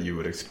things that you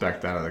would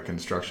expect out of the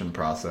construction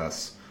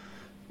process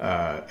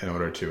in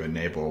order to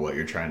enable what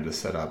you're trying to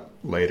set up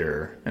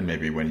later. And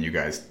maybe when you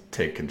guys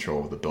take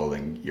control of the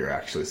building, you're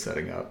actually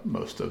setting up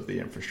most of the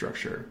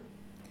infrastructure.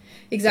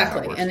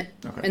 Exactly.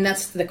 And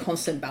that's the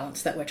constant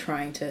balance that we're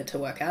trying to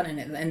work out.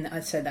 And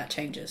I'd say that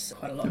changes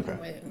quite a lot.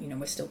 Okay.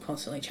 We're still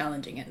constantly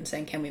challenging it and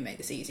saying, can we make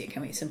this easier?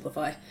 Can we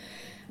simplify?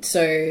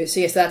 So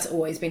yes, that's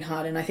always been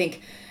hard. And I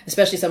think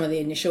especially some of the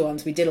initial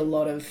ones, we did a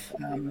lot of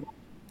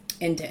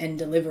end-to-end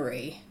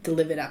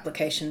delivered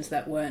applications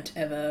that weren't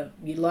ever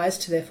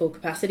utilized to their full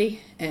capacity.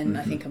 And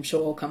I think I'm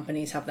sure all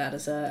companies have that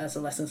as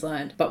a lessons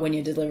learned. But when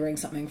you're delivering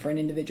something for an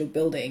individual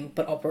building,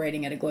 but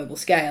operating at a global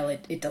scale,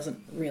 it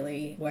doesn't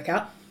really work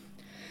out.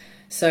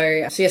 So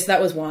yes,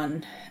 that was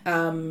one.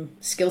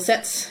 Skill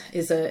sets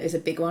is a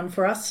big one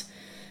for us.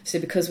 So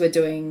because we're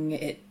doing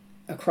it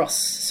across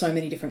so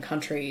many different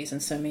countries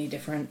and so many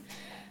different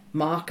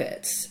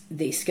markets,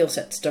 the skill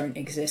sets don't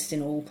exist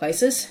in all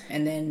places.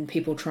 And then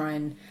people try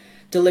and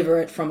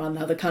deliver it from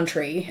another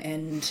country,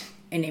 and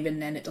even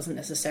then it doesn't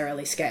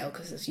necessarily scale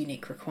because there's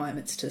unique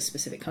requirements to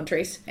specific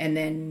countries. And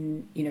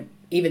then,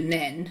 even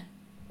then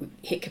we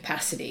hit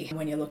capacity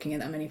when you're looking at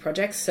that many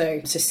projects.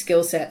 So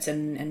skill sets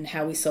and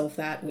how we solve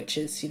that, which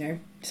is,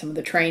 some of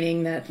the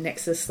training that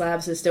Nexus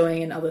Labs is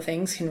doing and other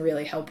things can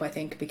really help, I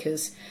think,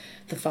 because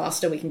the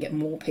faster we can get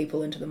more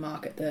people into the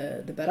market,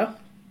 the better.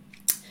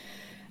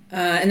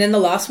 And then the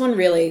last one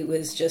really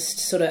was just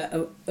sort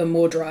of a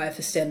more drive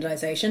for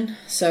standardization.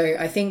 So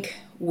I think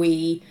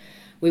we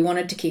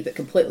wanted to keep it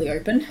completely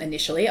open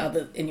initially.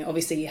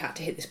 Obviously you had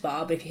to hit this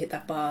bar, but if you hit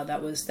that bar,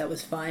 that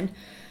was fine.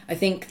 I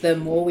think the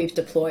more we've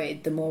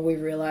deployed, the more we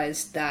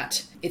realized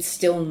that it's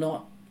still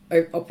not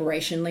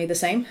operationally the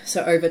same.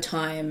 So over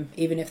time,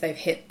 even if they've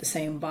hit the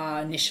same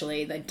bar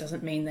initially, that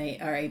doesn't mean they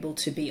are able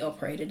to be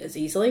operated as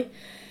easily.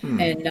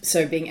 And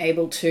so being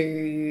able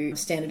to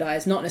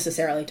standardize, not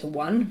necessarily to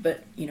one,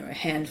 but a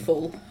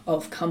handful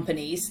of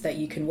companies that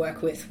you can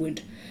work with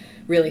would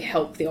really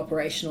help the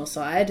operational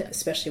side,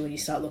 especially when you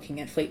start looking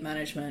at fleet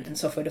management and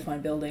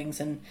software-defined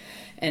buildings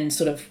and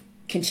sort of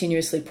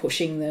continuously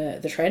pushing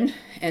the trend.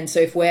 And so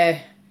if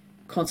we're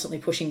constantly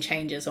pushing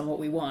changes on what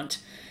we want,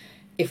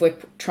 if we're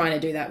trying to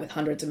do that with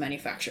hundreds of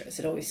manufacturers,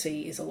 it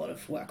obviously is a lot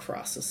of work for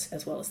us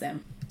as well as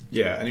them.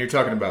 Yeah, and you're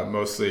talking about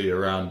mostly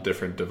around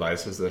different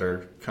devices that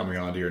are coming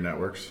onto your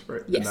networks,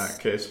 right? Yes. In that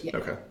case? Yeah.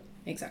 Okay.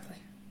 Exactly.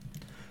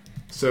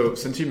 So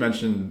since you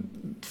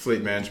mentioned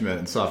fleet management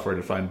and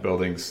software-defined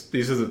buildings,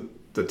 these are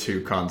the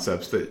two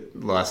concepts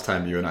that last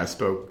time you and I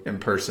spoke in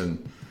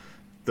person,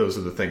 those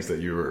are the things that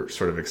you were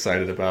sort of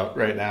excited about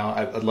right now.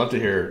 I'd love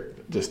to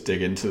just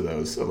dig into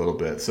those a little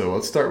bit. So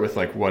let's start with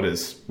what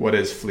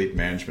is fleet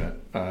management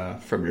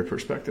from your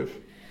perspective?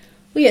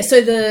 Well, yeah,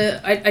 so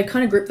I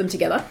kind of grouped them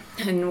together,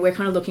 and we're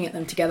kind of looking at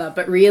them together,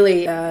 but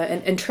really,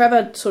 and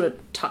Trevor sort of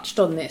touched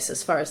on this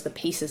as far as the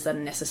pieces that are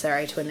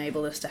necessary to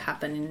enable this to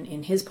happen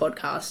in his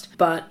podcast,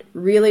 but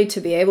really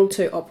to be able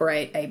to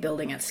operate a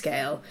building at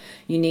scale,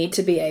 you need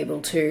to be able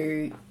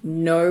to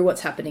know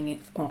what's happening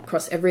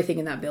across everything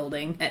in that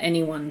building at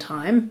any one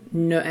time,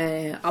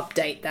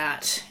 update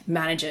that,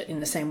 manage it in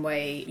the same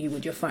way you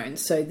would your phone.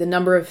 So the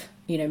number of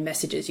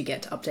messages you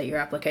get to update your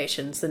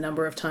applications, the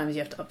number of times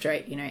you have to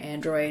update,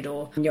 Android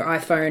or your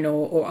iPhone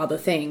or other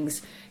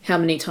things, how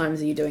many times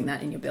are you doing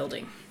that in your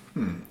building?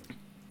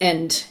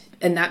 And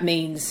that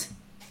means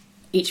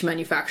each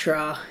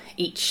manufacturer,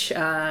 each,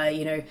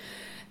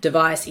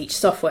 device, each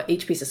software,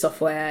 each piece of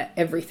software,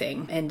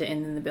 everything end to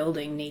end in the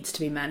building needs to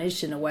be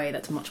managed in a way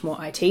that's much more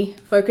IT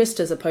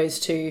focused as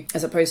opposed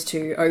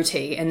to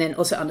OT, and then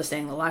also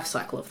understanding the life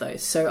cycle of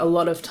those. So a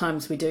lot of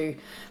times we do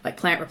like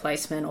plant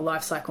replacement or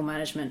life cycle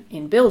management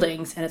in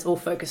buildings, and it's all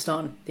focused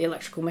on the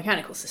electrical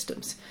mechanical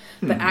systems.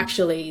 But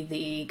actually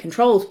the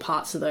controls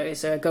parts of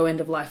those go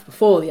end of life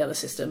before the other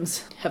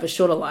systems, have a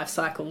shorter life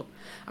cycle,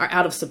 are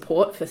out of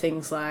support for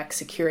things like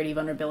security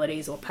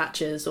vulnerabilities or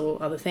patches or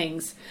other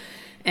things.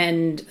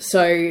 And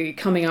so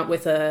coming up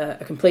with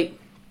a complete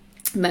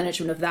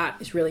management of that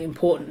is really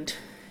important.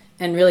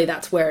 And really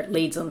that's where it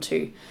leads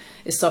onto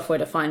is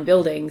software-defined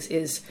buildings,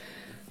 is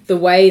the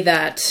way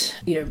that,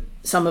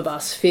 some of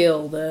us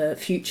feel the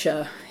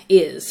future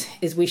is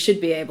we should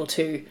be able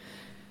to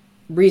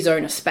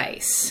rezone a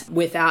space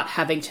without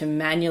having to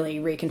manually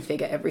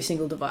reconfigure every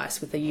single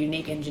device with a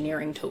unique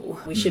engineering tool.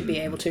 We should be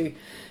able to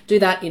do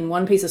that in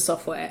one piece of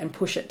software and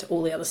push it to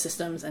all the other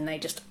systems, and they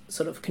just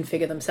sort of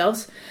configure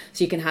themselves.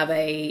 So you can have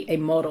a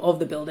model of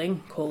the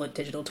building, call it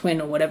digital twin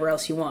or whatever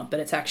else you want, but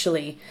it's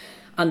actually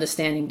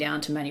understanding down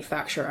to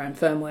manufacturer and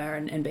firmware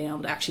and being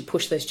able to actually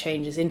push those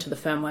changes into the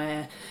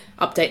firmware,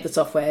 update the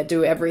software,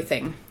 do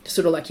everything,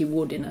 sort of like you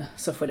would in a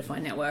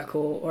software-defined network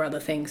or other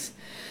things.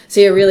 So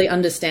you're really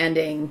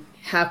understanding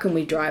how can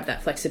we drive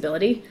that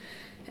flexibility.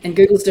 And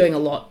Google's doing a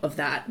lot of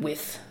that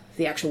with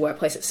the actual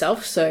workplace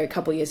itself. So a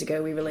couple of years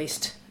ago, we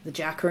released the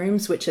Jack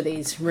rooms, which are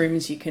these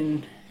rooms you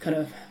can kind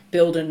of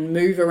build and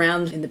move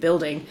around in the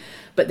building.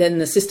 But then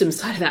the system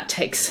side of that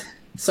takes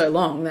so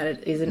long that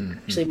it isn't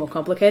actually more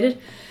complicated.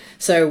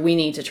 So we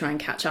need to try and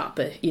catch up.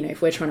 But,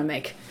 if we're trying to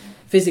make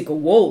physical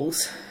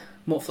walls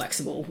more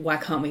flexible, why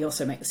can't we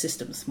also make the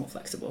systems more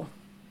flexible?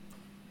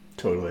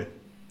 Totally.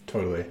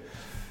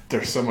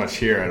 There's so much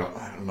here. I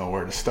don't know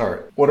where to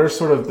start. What are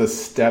sort of the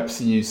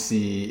steps you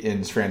see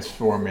in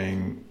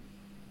transforming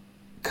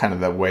kind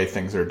of the way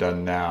things are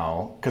done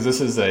now? Because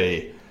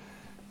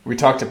we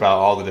talked about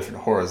all the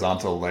different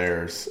horizontal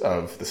layers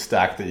of the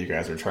stack that you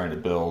guys are trying to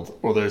build.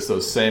 Well, there's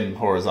those same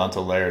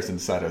horizontal layers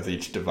inside of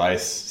each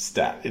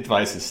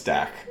device's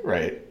stack,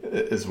 right,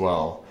 as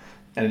well.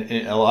 And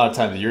a lot of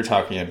times you're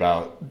talking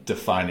about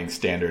defining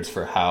standards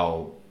for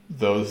how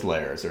those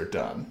layers are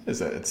done,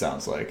 it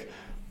sounds like.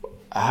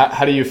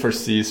 How do you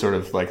foresee sort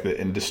of like the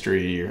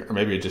industry, or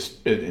maybe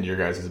just in your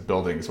guys'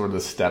 buildings, what are the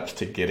steps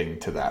to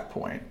getting to that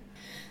point?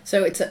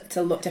 So it's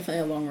definitely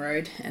a long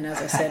road. And as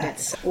I said,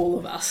 it's all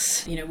of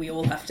us. We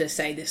all have to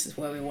say this is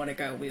where we want to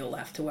go. We all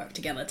have to work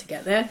together to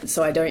get there.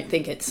 So I don't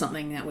think it's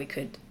something that we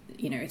could,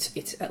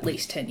 it's at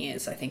least 10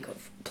 years, I think,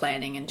 of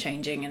planning and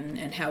changing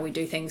and how we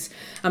do things.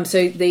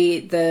 So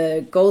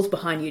the goals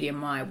behind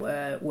UDMI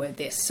were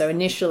this. So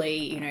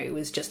initially, it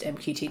was just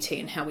MQTT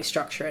and how we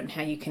structure it and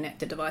how you connect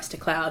the device to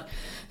cloud.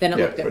 Then I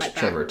looked at which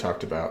Trevor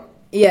talked about.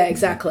 Yeah,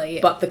 exactly.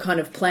 But the kind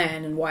of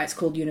plan and why it's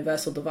called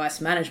Universal Device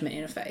Management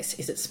Interface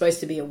is it's supposed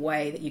to be a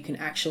way that you can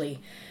actually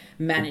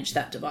manage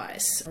that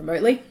device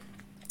remotely.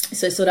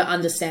 So sort of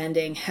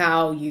understanding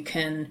how you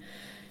can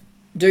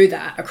do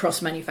that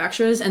across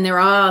manufacturers. And there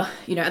are,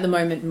 at the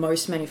moment,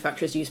 most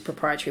manufacturers use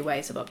proprietary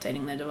ways of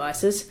updating their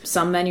devices.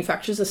 Some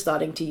manufacturers are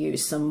starting to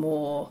use some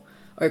more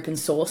open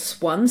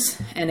source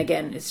ones. And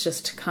again, it's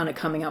just kind of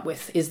coming up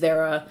with, is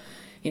there a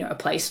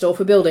Play Store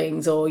for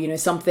buildings or,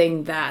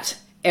 something that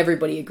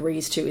everybody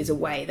agrees to is a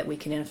way that we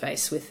can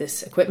interface with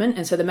this equipment.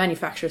 And so the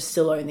manufacturers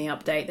still own the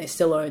update. They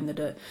still own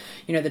the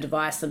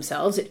device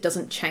themselves. It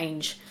doesn't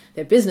change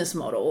their business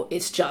model.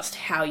 It's just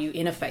how you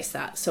interface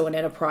that. So an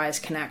enterprise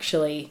can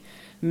actually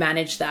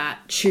manage that,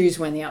 choose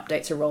when the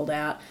updates are rolled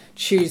out,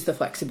 choose the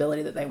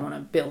flexibility that they want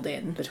to build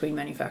in between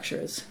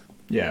manufacturers.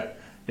 Yeah.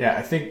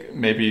 I think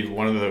maybe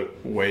one of the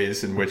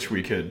ways in which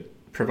we could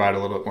provide a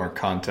little bit more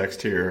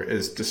context here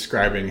is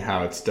describing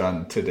how it's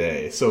done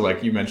today. So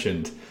like you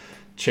mentioned,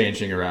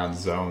 changing around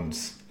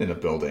zones in a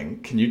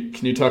building. Can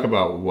you talk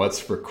about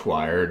what's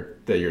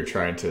required that you're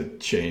trying to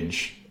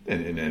change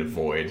and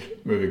avoid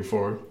moving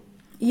forward?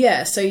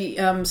 Yeah, so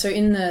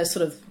in the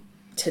sort of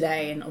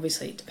today, and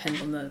obviously it depends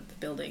on the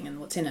building and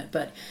what's in it,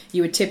 but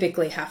you would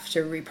typically have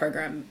to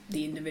reprogram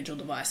the individual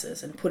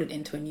devices and put it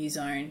into a new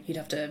zone. You'd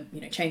have to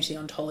change the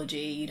ontology.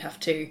 You'd have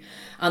to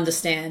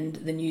understand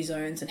the new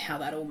zones and how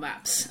that all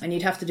maps, and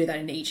you'd have to do that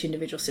in each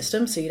individual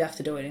system. So you'd have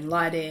to do it in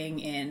lighting,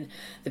 in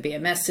the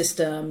BMS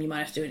system. You might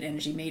have to do an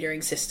energy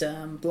metering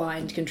system,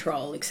 blind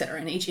control, etc.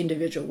 And each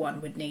individual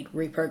one would need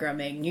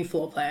reprogramming, new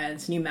floor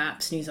plans, new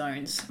maps, new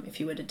zones if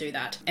you were to do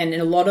that. And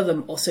a lot of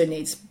them also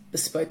needs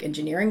bespoke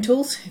engineering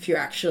tools if you're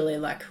actually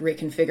like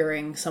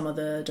reconfiguring some of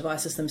the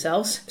devices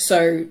themselves.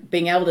 So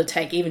being able to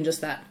take even just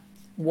that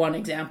one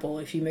example,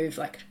 if you move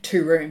like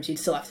 2 rooms, you'd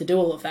still have to do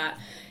all of that.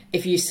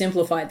 If you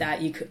simplified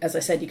that, you could, as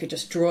I said, you could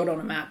just draw it on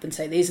a map and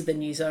say these are the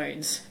new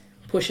zones,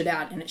 push it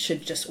out, and it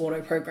should just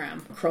auto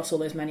program across all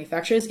those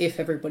manufacturers if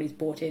everybody's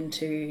bought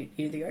into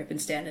the open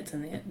standards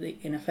and the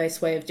interface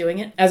way of doing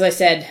it. As I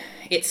said,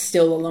 it's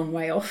still a long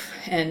way off,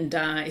 and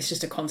it's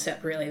just a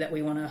concept really that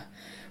we want to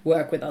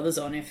work with others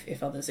on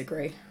if others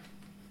agree.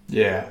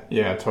 Yeah,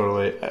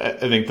 totally. I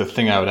think the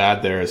thing I would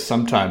add there is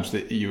sometimes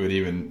that you would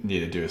even need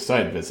to do a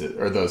site visit,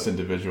 or those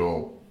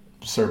individual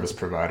service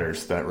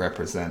providers that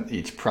represent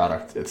each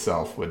product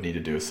itself would need to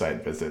do a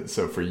site visit.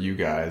 So for you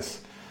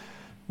guys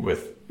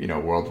with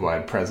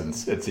worldwide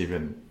presence, it's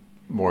even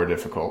more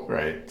difficult,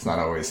 right? It's not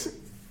always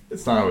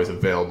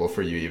available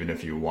for you, even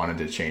if you wanted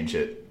to change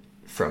it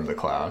from the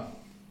cloud.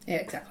 Yeah,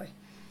 exactly.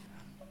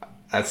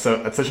 That's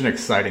such an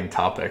exciting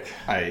topic.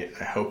 I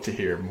hope to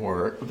hear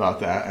more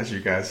about that as you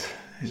guys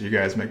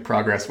make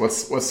progress.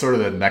 What's sort of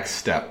the next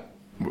step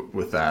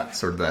with that,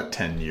 sort of that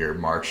 10-year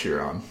march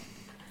you're on?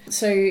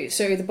 So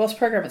the BOS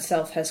program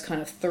itself has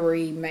kind of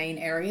 3 main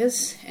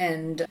areas,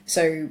 and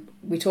so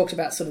we talked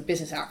about sort of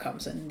business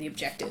outcomes and the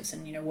objectives,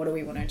 and what do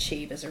we want to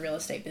achieve as a real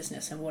estate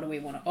business, and what do we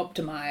want to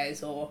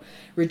optimize or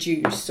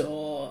reduce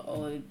or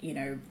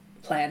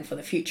plan for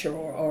the future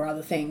or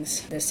other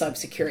things. There's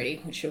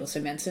cybersecurity, which you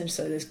also mentioned.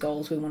 So there's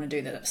goals we want to do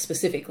that are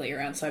specifically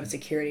around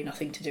cybersecurity,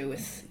 nothing to do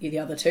with the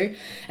other 2.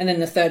 And then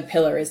the third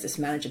pillar is this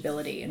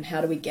manageability, and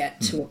how do we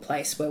get to a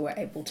place where we're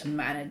able to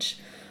manage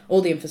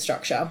all the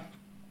infrastructure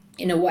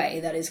in a way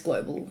that is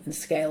global and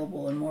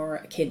scalable and more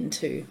akin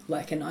to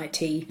like an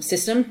IT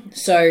system.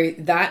 So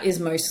that is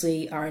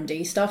mostly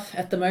R&D stuff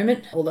at the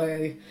moment,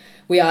 although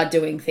we are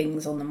doing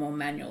things on the more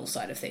manual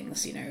side of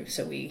things,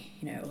 so we,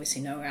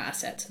 obviously know our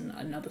assets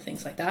and other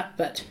things like that.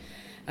 But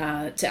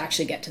to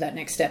actually get to that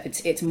next step,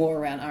 it's more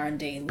around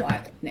R&D,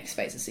 like next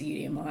phases of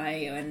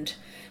UDMI. And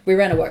we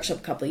ran a workshop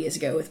a couple of years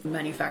ago with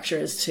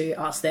manufacturers to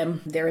ask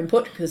them their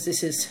input, because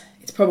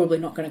it's probably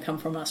not going to come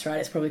from us, right?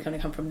 It's probably going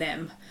to come from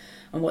them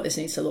on what this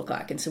needs to look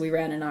like. And so we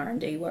ran an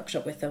R&D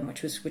workshop with them,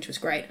 which was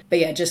great. But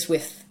yeah, just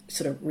with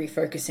sort of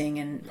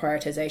refocusing and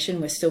prioritization,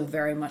 we still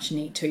very much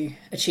need to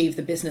achieve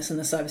the business and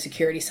the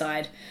cybersecurity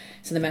side.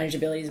 So the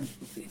manageability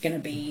is going to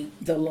be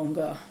the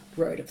longer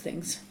road of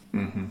things.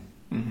 Mm-hmm.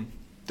 Mm-hmm.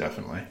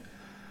 Definitely.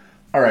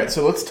 All right,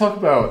 so let's talk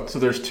about, so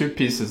there's 2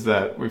 pieces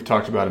that we've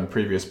talked about in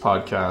previous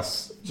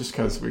podcasts, just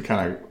because we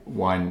kind of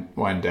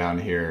wind down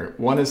here.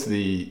 One is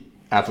the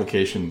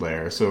application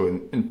layer. So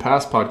in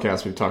past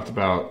podcasts, we've talked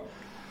about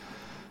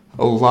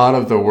a lot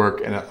of the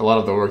work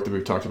that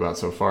we've talked about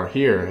so far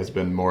here has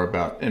been more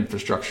about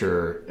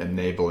infrastructure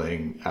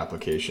enabling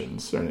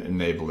applications and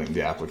enabling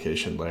the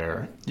application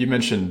layer. You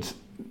mentioned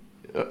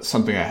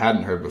something I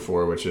hadn't heard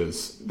before, which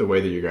is the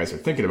way that you guys are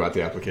thinking about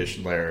the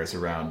application layer is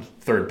around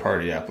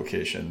third-party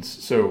applications.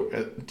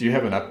 So do you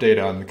have an update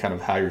on kind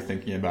of how you're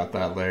thinking about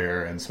that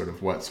layer and sort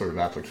of what sort of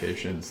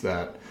applications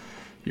that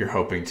you're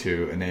hoping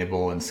to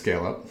enable and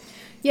scale up?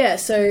 Yeah,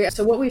 so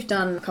what we've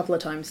done a couple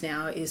of times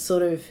now is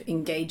sort of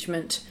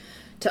engagement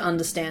to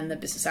understand the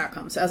business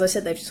outcomes. So as I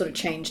said, they've sort of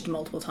changed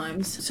multiple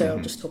times. So I'll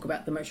just talk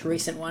about the most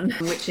recent one,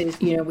 which is,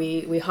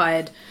 we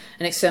hired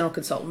an external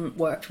consultant,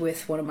 worked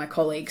with one of my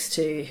colleagues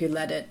who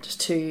led it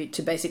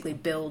to basically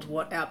build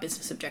what our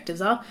business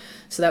objectives are.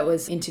 So that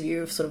was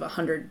interview of sort of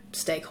 100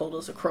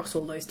 stakeholders across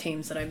all those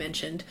teams that I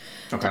mentioned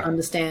to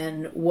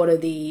understand what are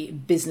the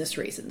business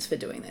reasons for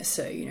doing this.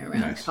 So,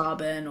 around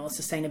carbon or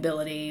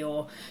sustainability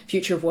or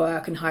future of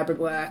work and hybrid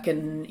work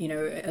and,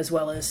 as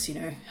well as,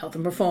 health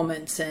and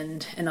performance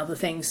and other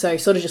things. So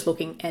sort of just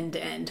looking end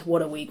to end, what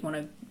do we want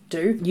to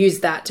do?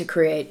 Use that to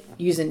create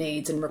user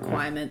needs and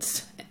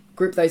requirements,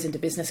 group those into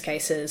business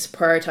cases,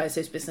 prioritize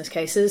those business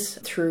cases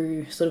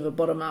through sort of a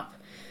bottom-up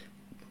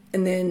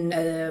And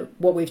then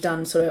what we've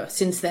done sort of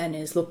since then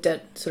is looked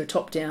at sort of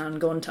top down,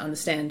 gone to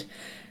understand,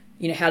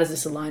 how does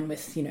this align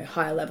with,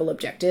 higher level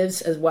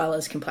objectives as well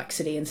as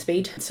complexity and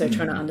speed. So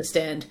trying to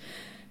understand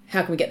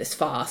how can we get this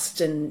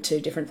fast and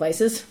to different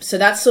places. So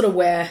that's sort of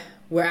where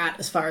we're at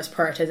as far as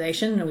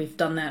prioritization. And we've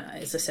done that,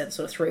 as I said,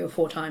 sort of 3 or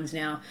 4 times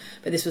now,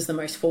 but this was the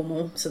most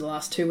formal. So the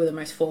last 2 were the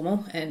most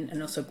formal and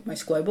also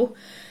most global.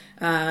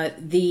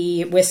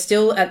 We're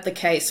still at the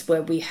case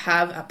where we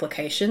have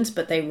applications,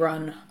 but they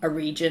run a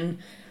region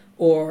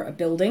or a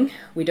building.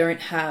 We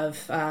don't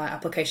have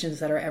applications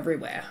that are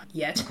everywhere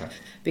yet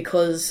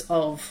because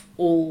of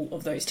all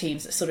of those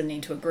teams that sort of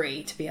need to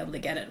agree to be able to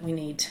get it. We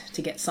need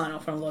to get sign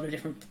off on a lot of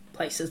different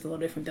places, a lot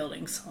of different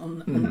buildings on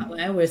that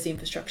layer, whereas the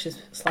infrastructure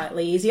is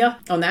slightly easier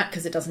on that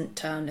because it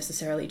doesn't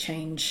necessarily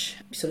change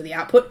sort of the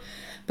output.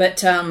 But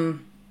so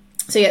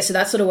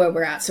that's sort of where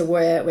we're at. So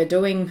we're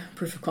doing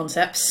proof of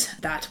concepts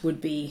that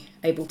would be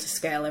able to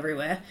scale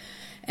everywhere.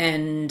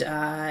 And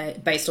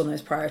based on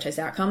those prioritized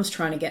outcomes,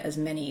 trying to get as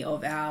many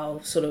of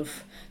our sort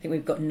of, I think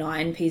we've got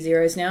 9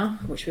 P0s now,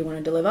 which we want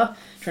to deliver,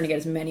 trying to get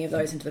as many of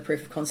those into the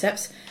proof of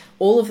concepts.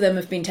 All of them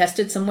have been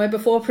tested somewhere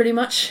before pretty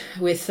much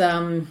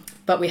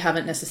but we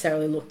haven't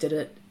necessarily looked at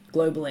it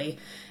globally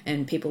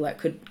and people that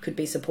could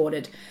be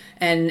supported.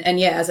 And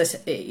as I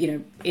said,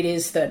 it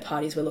is third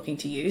parties we're looking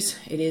to use.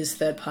 It is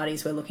third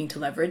parties we're looking to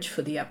leverage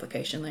for the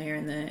application layer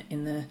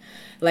in the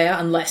layer,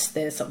 unless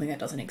there's something that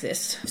doesn't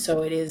exist.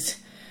 So it is,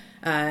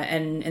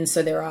 and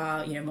so there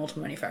are,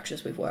 multiple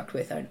manufacturers we've worked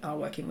with and are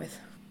working with.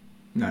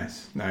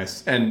 Nice.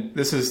 And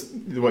this is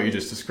what you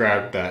just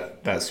described,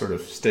 that sort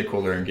of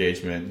stakeholder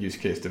engagement, use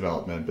case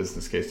development,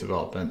 business case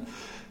development.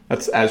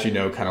 That's, as you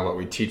know, kind of what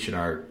we teach in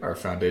our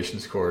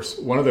foundations course.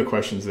 One of the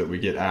questions that we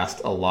get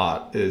asked a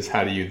lot is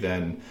how do you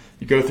then,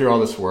 you go through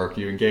all this work,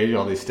 you engage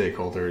all these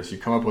stakeholders, you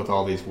come up with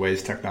all these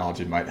ways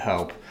technology might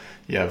help.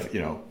 You have,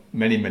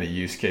 many, many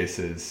use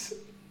cases.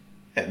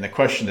 And the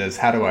question is,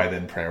 how do I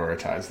then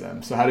prioritize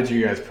them? So how did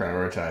you guys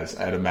prioritize?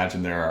 I'd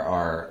imagine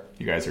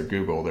you guys are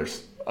Google,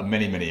 there's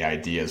many, many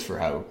ideas for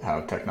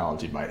how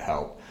technology might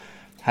help.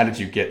 How did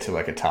you get to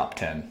like a top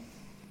 10?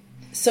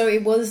 So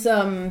it was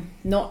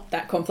not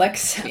that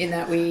complex in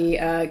that we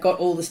got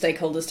all the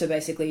stakeholders to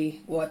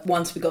basically,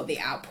 once we got the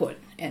output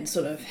and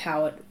sort of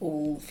how it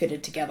all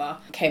fitted together,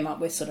 came up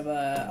with sort of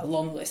a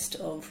long list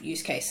of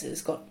use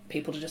cases, got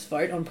people to just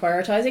vote on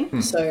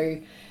prioritizing. So,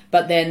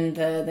 but then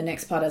the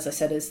next part, as I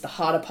said, is the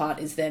harder part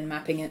is then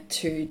mapping it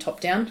to top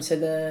down. So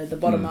the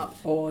bottom up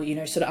or,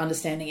 sort of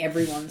understanding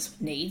everyone's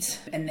needs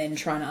and then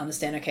trying to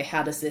understand, okay,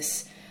 how does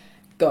this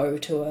go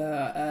to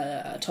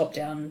a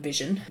top-down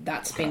vision?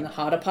 That's been the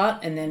harder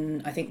part. And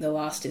then I think the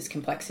last is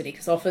complexity,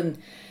 because often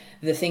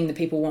the thing that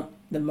people want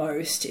the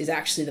most is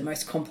actually the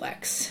most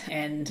complex.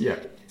 And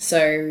so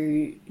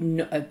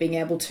being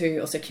able to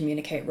also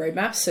communicate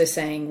roadmaps, so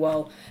saying,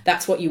 well,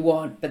 that's what you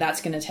want, but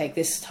that's going to take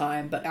this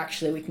time, but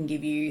actually we can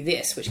give you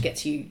this, which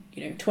gets you,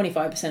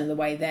 25% of the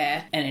way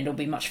there, and it'll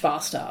be much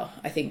faster.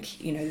 I think,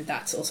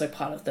 that's also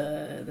part of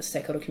the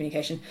stakeholder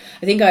communication.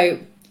 I think I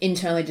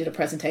internally did a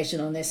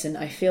presentation on this, and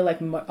I feel like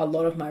a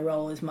lot of my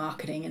role is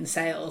marketing and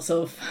sales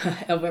of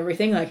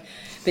everything, like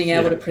being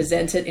able to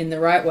present it in the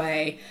right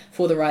way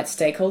for the right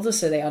stakeholders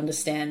so they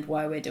understand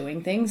why we're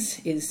doing things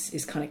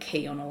is kind of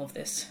key on all of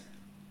this.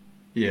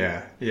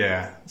 Yeah.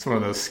 It's one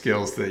of those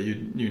skills that you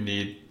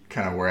need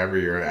kind of wherever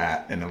you're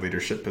at in a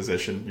leadership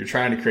position. You're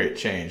trying to create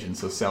change, and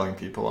so selling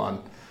people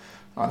on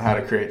how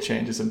to create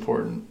change is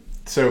important.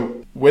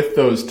 So with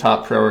those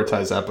top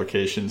prioritized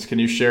applications, can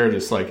you share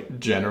just like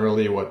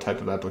generally what type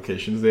of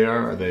applications they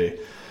are? Are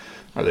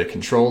they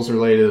controls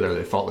related? Are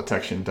they fault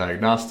detection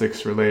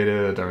diagnostics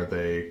related? Are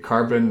they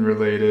carbon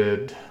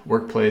related?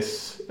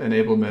 Workplace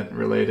enablement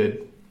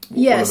related?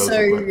 Yeah,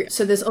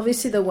 so there's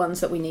obviously the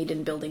ones that we need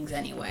in buildings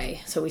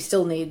anyway. So we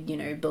still need,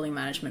 building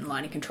management,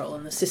 lighting control,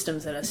 and the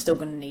systems that are still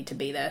going to need to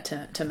be there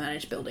to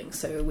manage buildings.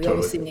 So we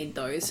obviously need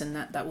those, and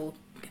that will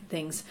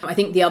things. I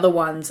think the other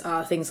ones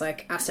are things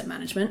like asset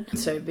management.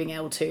 So being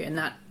able to, and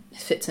that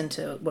fits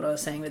into what I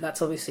was saying, but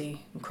that's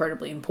obviously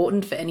incredibly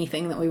important for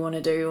anything that we want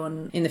to do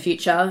in the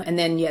future. And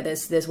then,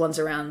 there's ones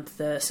around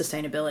the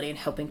sustainability and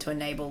helping to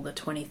enable the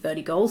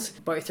 2030 goals,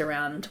 both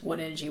around what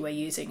energy we're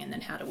using and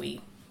then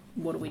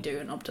what do we do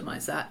and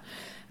optimize that.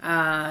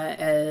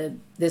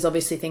 There's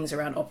obviously things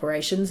around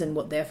operations and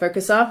what their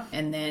focus are,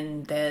 and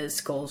then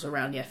there's goals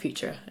around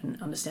future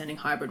and understanding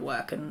hybrid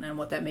work and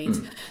what that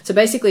means. So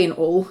basically in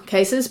all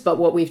cases, but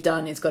what we've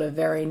done is got a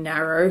very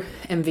narrow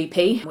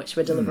MVP, which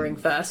we're delivering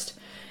first,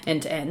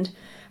 end to end.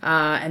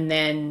 And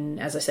then,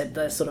 as I said,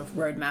 the sort of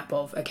roadmap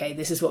of, okay,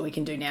 this is what we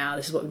can do now,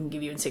 this is what we can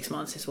give you in 6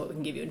 months, this is what we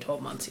can give you in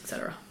 12 months,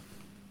 etc.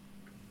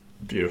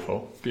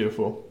 Beautiful.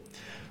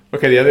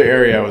 Okay, the other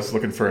area I was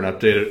looking for an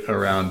update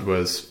around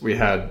was we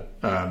had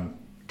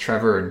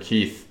Trevor and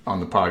Keith on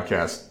the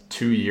podcast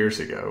 2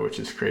 years ago, which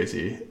is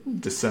crazy,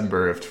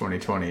 December of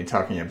 2020,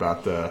 talking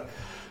about the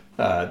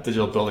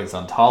digital buildings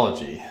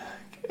ontology.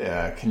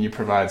 Can you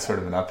provide sort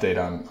of an update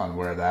on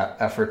where that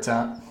effort's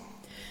at?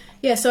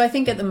 Yeah, so I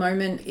think at the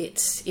moment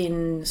it's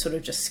in sort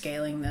of just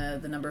scaling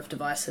the number of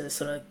devices,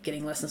 sort of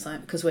getting lessons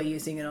learned, because we're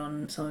using it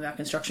on some of our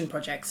construction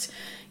projects,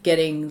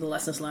 getting the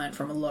lessons learned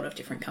from a lot of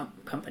different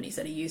companies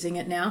that are using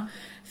it now,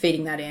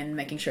 feeding that in,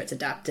 making sure it's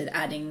adapted,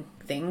 adding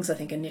things. I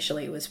think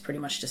initially it was pretty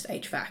much just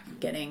HVAC,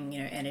 getting,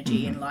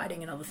 energy and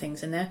lighting and other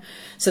things in there.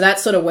 So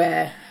that's sort of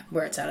where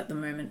it's at the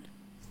moment.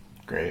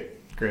 Great.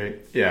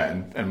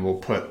 Yeah, and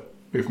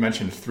we've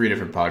mentioned 3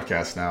 different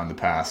podcasts now in the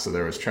past. So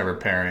there was Trevor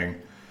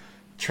Paring,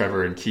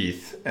 Trevor and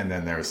Keith, and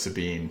then there was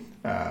Sabine.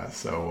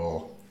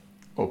 So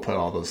we'll put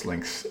all those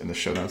links in the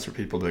show notes for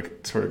people to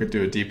sort of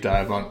do a deep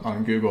dive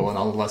on Google and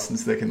all the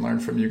lessons they can learn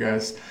from you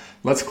guys.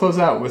 Let's close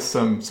out with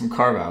some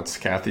carve-outs,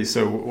 Kathy.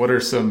 So what are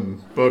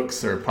some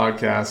books or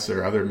podcasts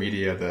or other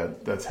media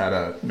that's had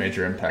a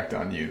major impact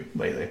on you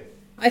lately?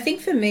 I think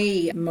for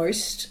me,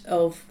 most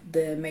of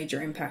the major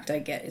impact I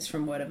get is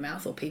from word of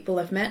mouth or people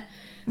I've met.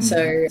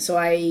 So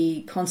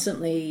I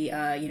constantly,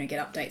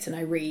 get updates, and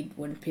I read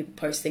when people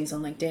post things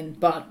on LinkedIn.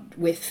 But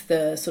with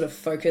the sort of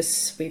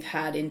focus we've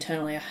had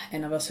internally,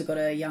 and I've also got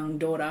a young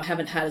daughter, I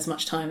haven't had as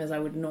much time as I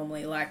would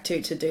normally like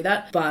to do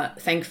that.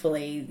 But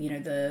thankfully,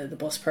 the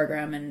BOS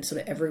program and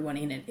sort of everyone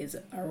in it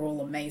are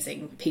all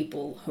amazing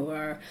people who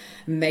are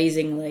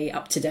amazingly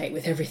up to date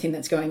with everything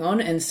that's going on.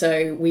 And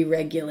so we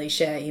regularly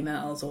share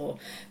emails or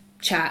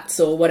chats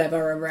or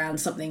whatever around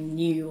something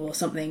new or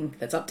something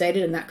that's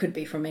updated, and that could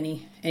be from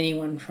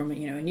anyone from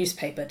a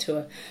newspaper to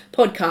a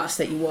podcast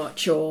that you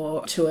watch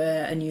or to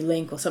a new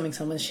link or something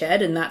someone's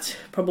shared. And that's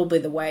probably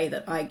the way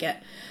that I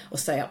get or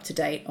stay up to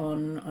date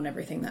on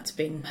everything that's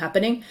been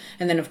happening.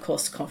 And then of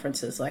course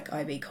conferences like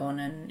IBCon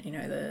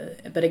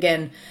and but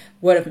again,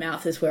 word of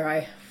mouth is where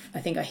I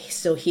think I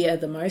still hear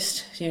the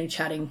most,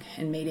 chatting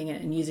and meeting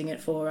it and using it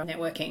for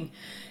networking,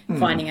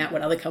 finding out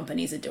what other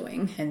companies are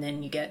doing, and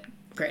then you get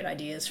great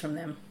ideas from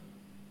them.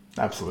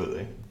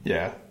 Absolutely.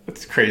 Yeah.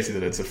 It's crazy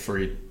that it's a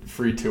free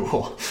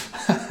tool.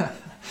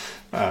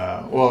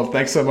 Well,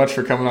 thanks so much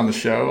for coming on the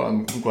show.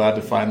 I'm glad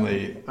to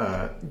finally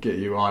get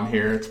you on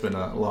here. It's been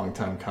a long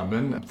time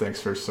coming.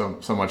 Thanks for so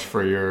much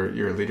for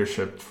your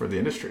leadership for the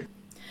industry.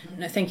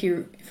 No, thank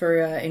you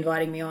for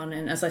inviting me on.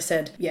 And as I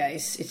said, yeah,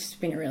 it's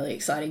been a really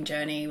exciting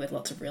journey with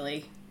lots of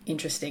really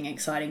interesting,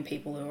 exciting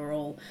people who are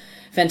all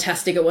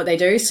fantastic at what they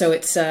do. So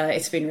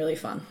it's been really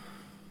fun.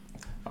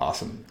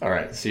 Awesome. All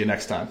right. See you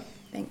next time.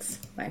 Thanks.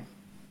 Bye.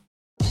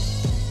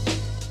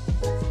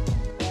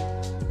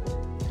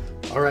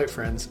 All right,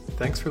 friends.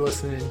 Thanks for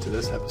listening to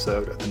this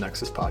episode of the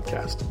Nexus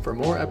Podcast. For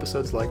more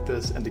episodes like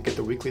this and to get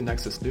the weekly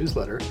Nexus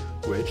newsletter,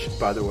 which,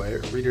 by the way,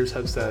 readers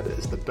have said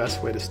is the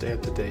best way to stay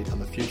up to date on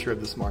the future of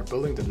the smart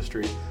buildings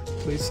industry,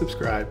 please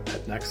subscribe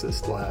at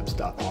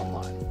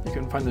nexuslabs.online. You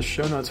can find the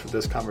show notes for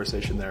this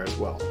conversation there as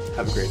well.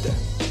 Have a great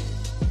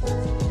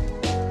day.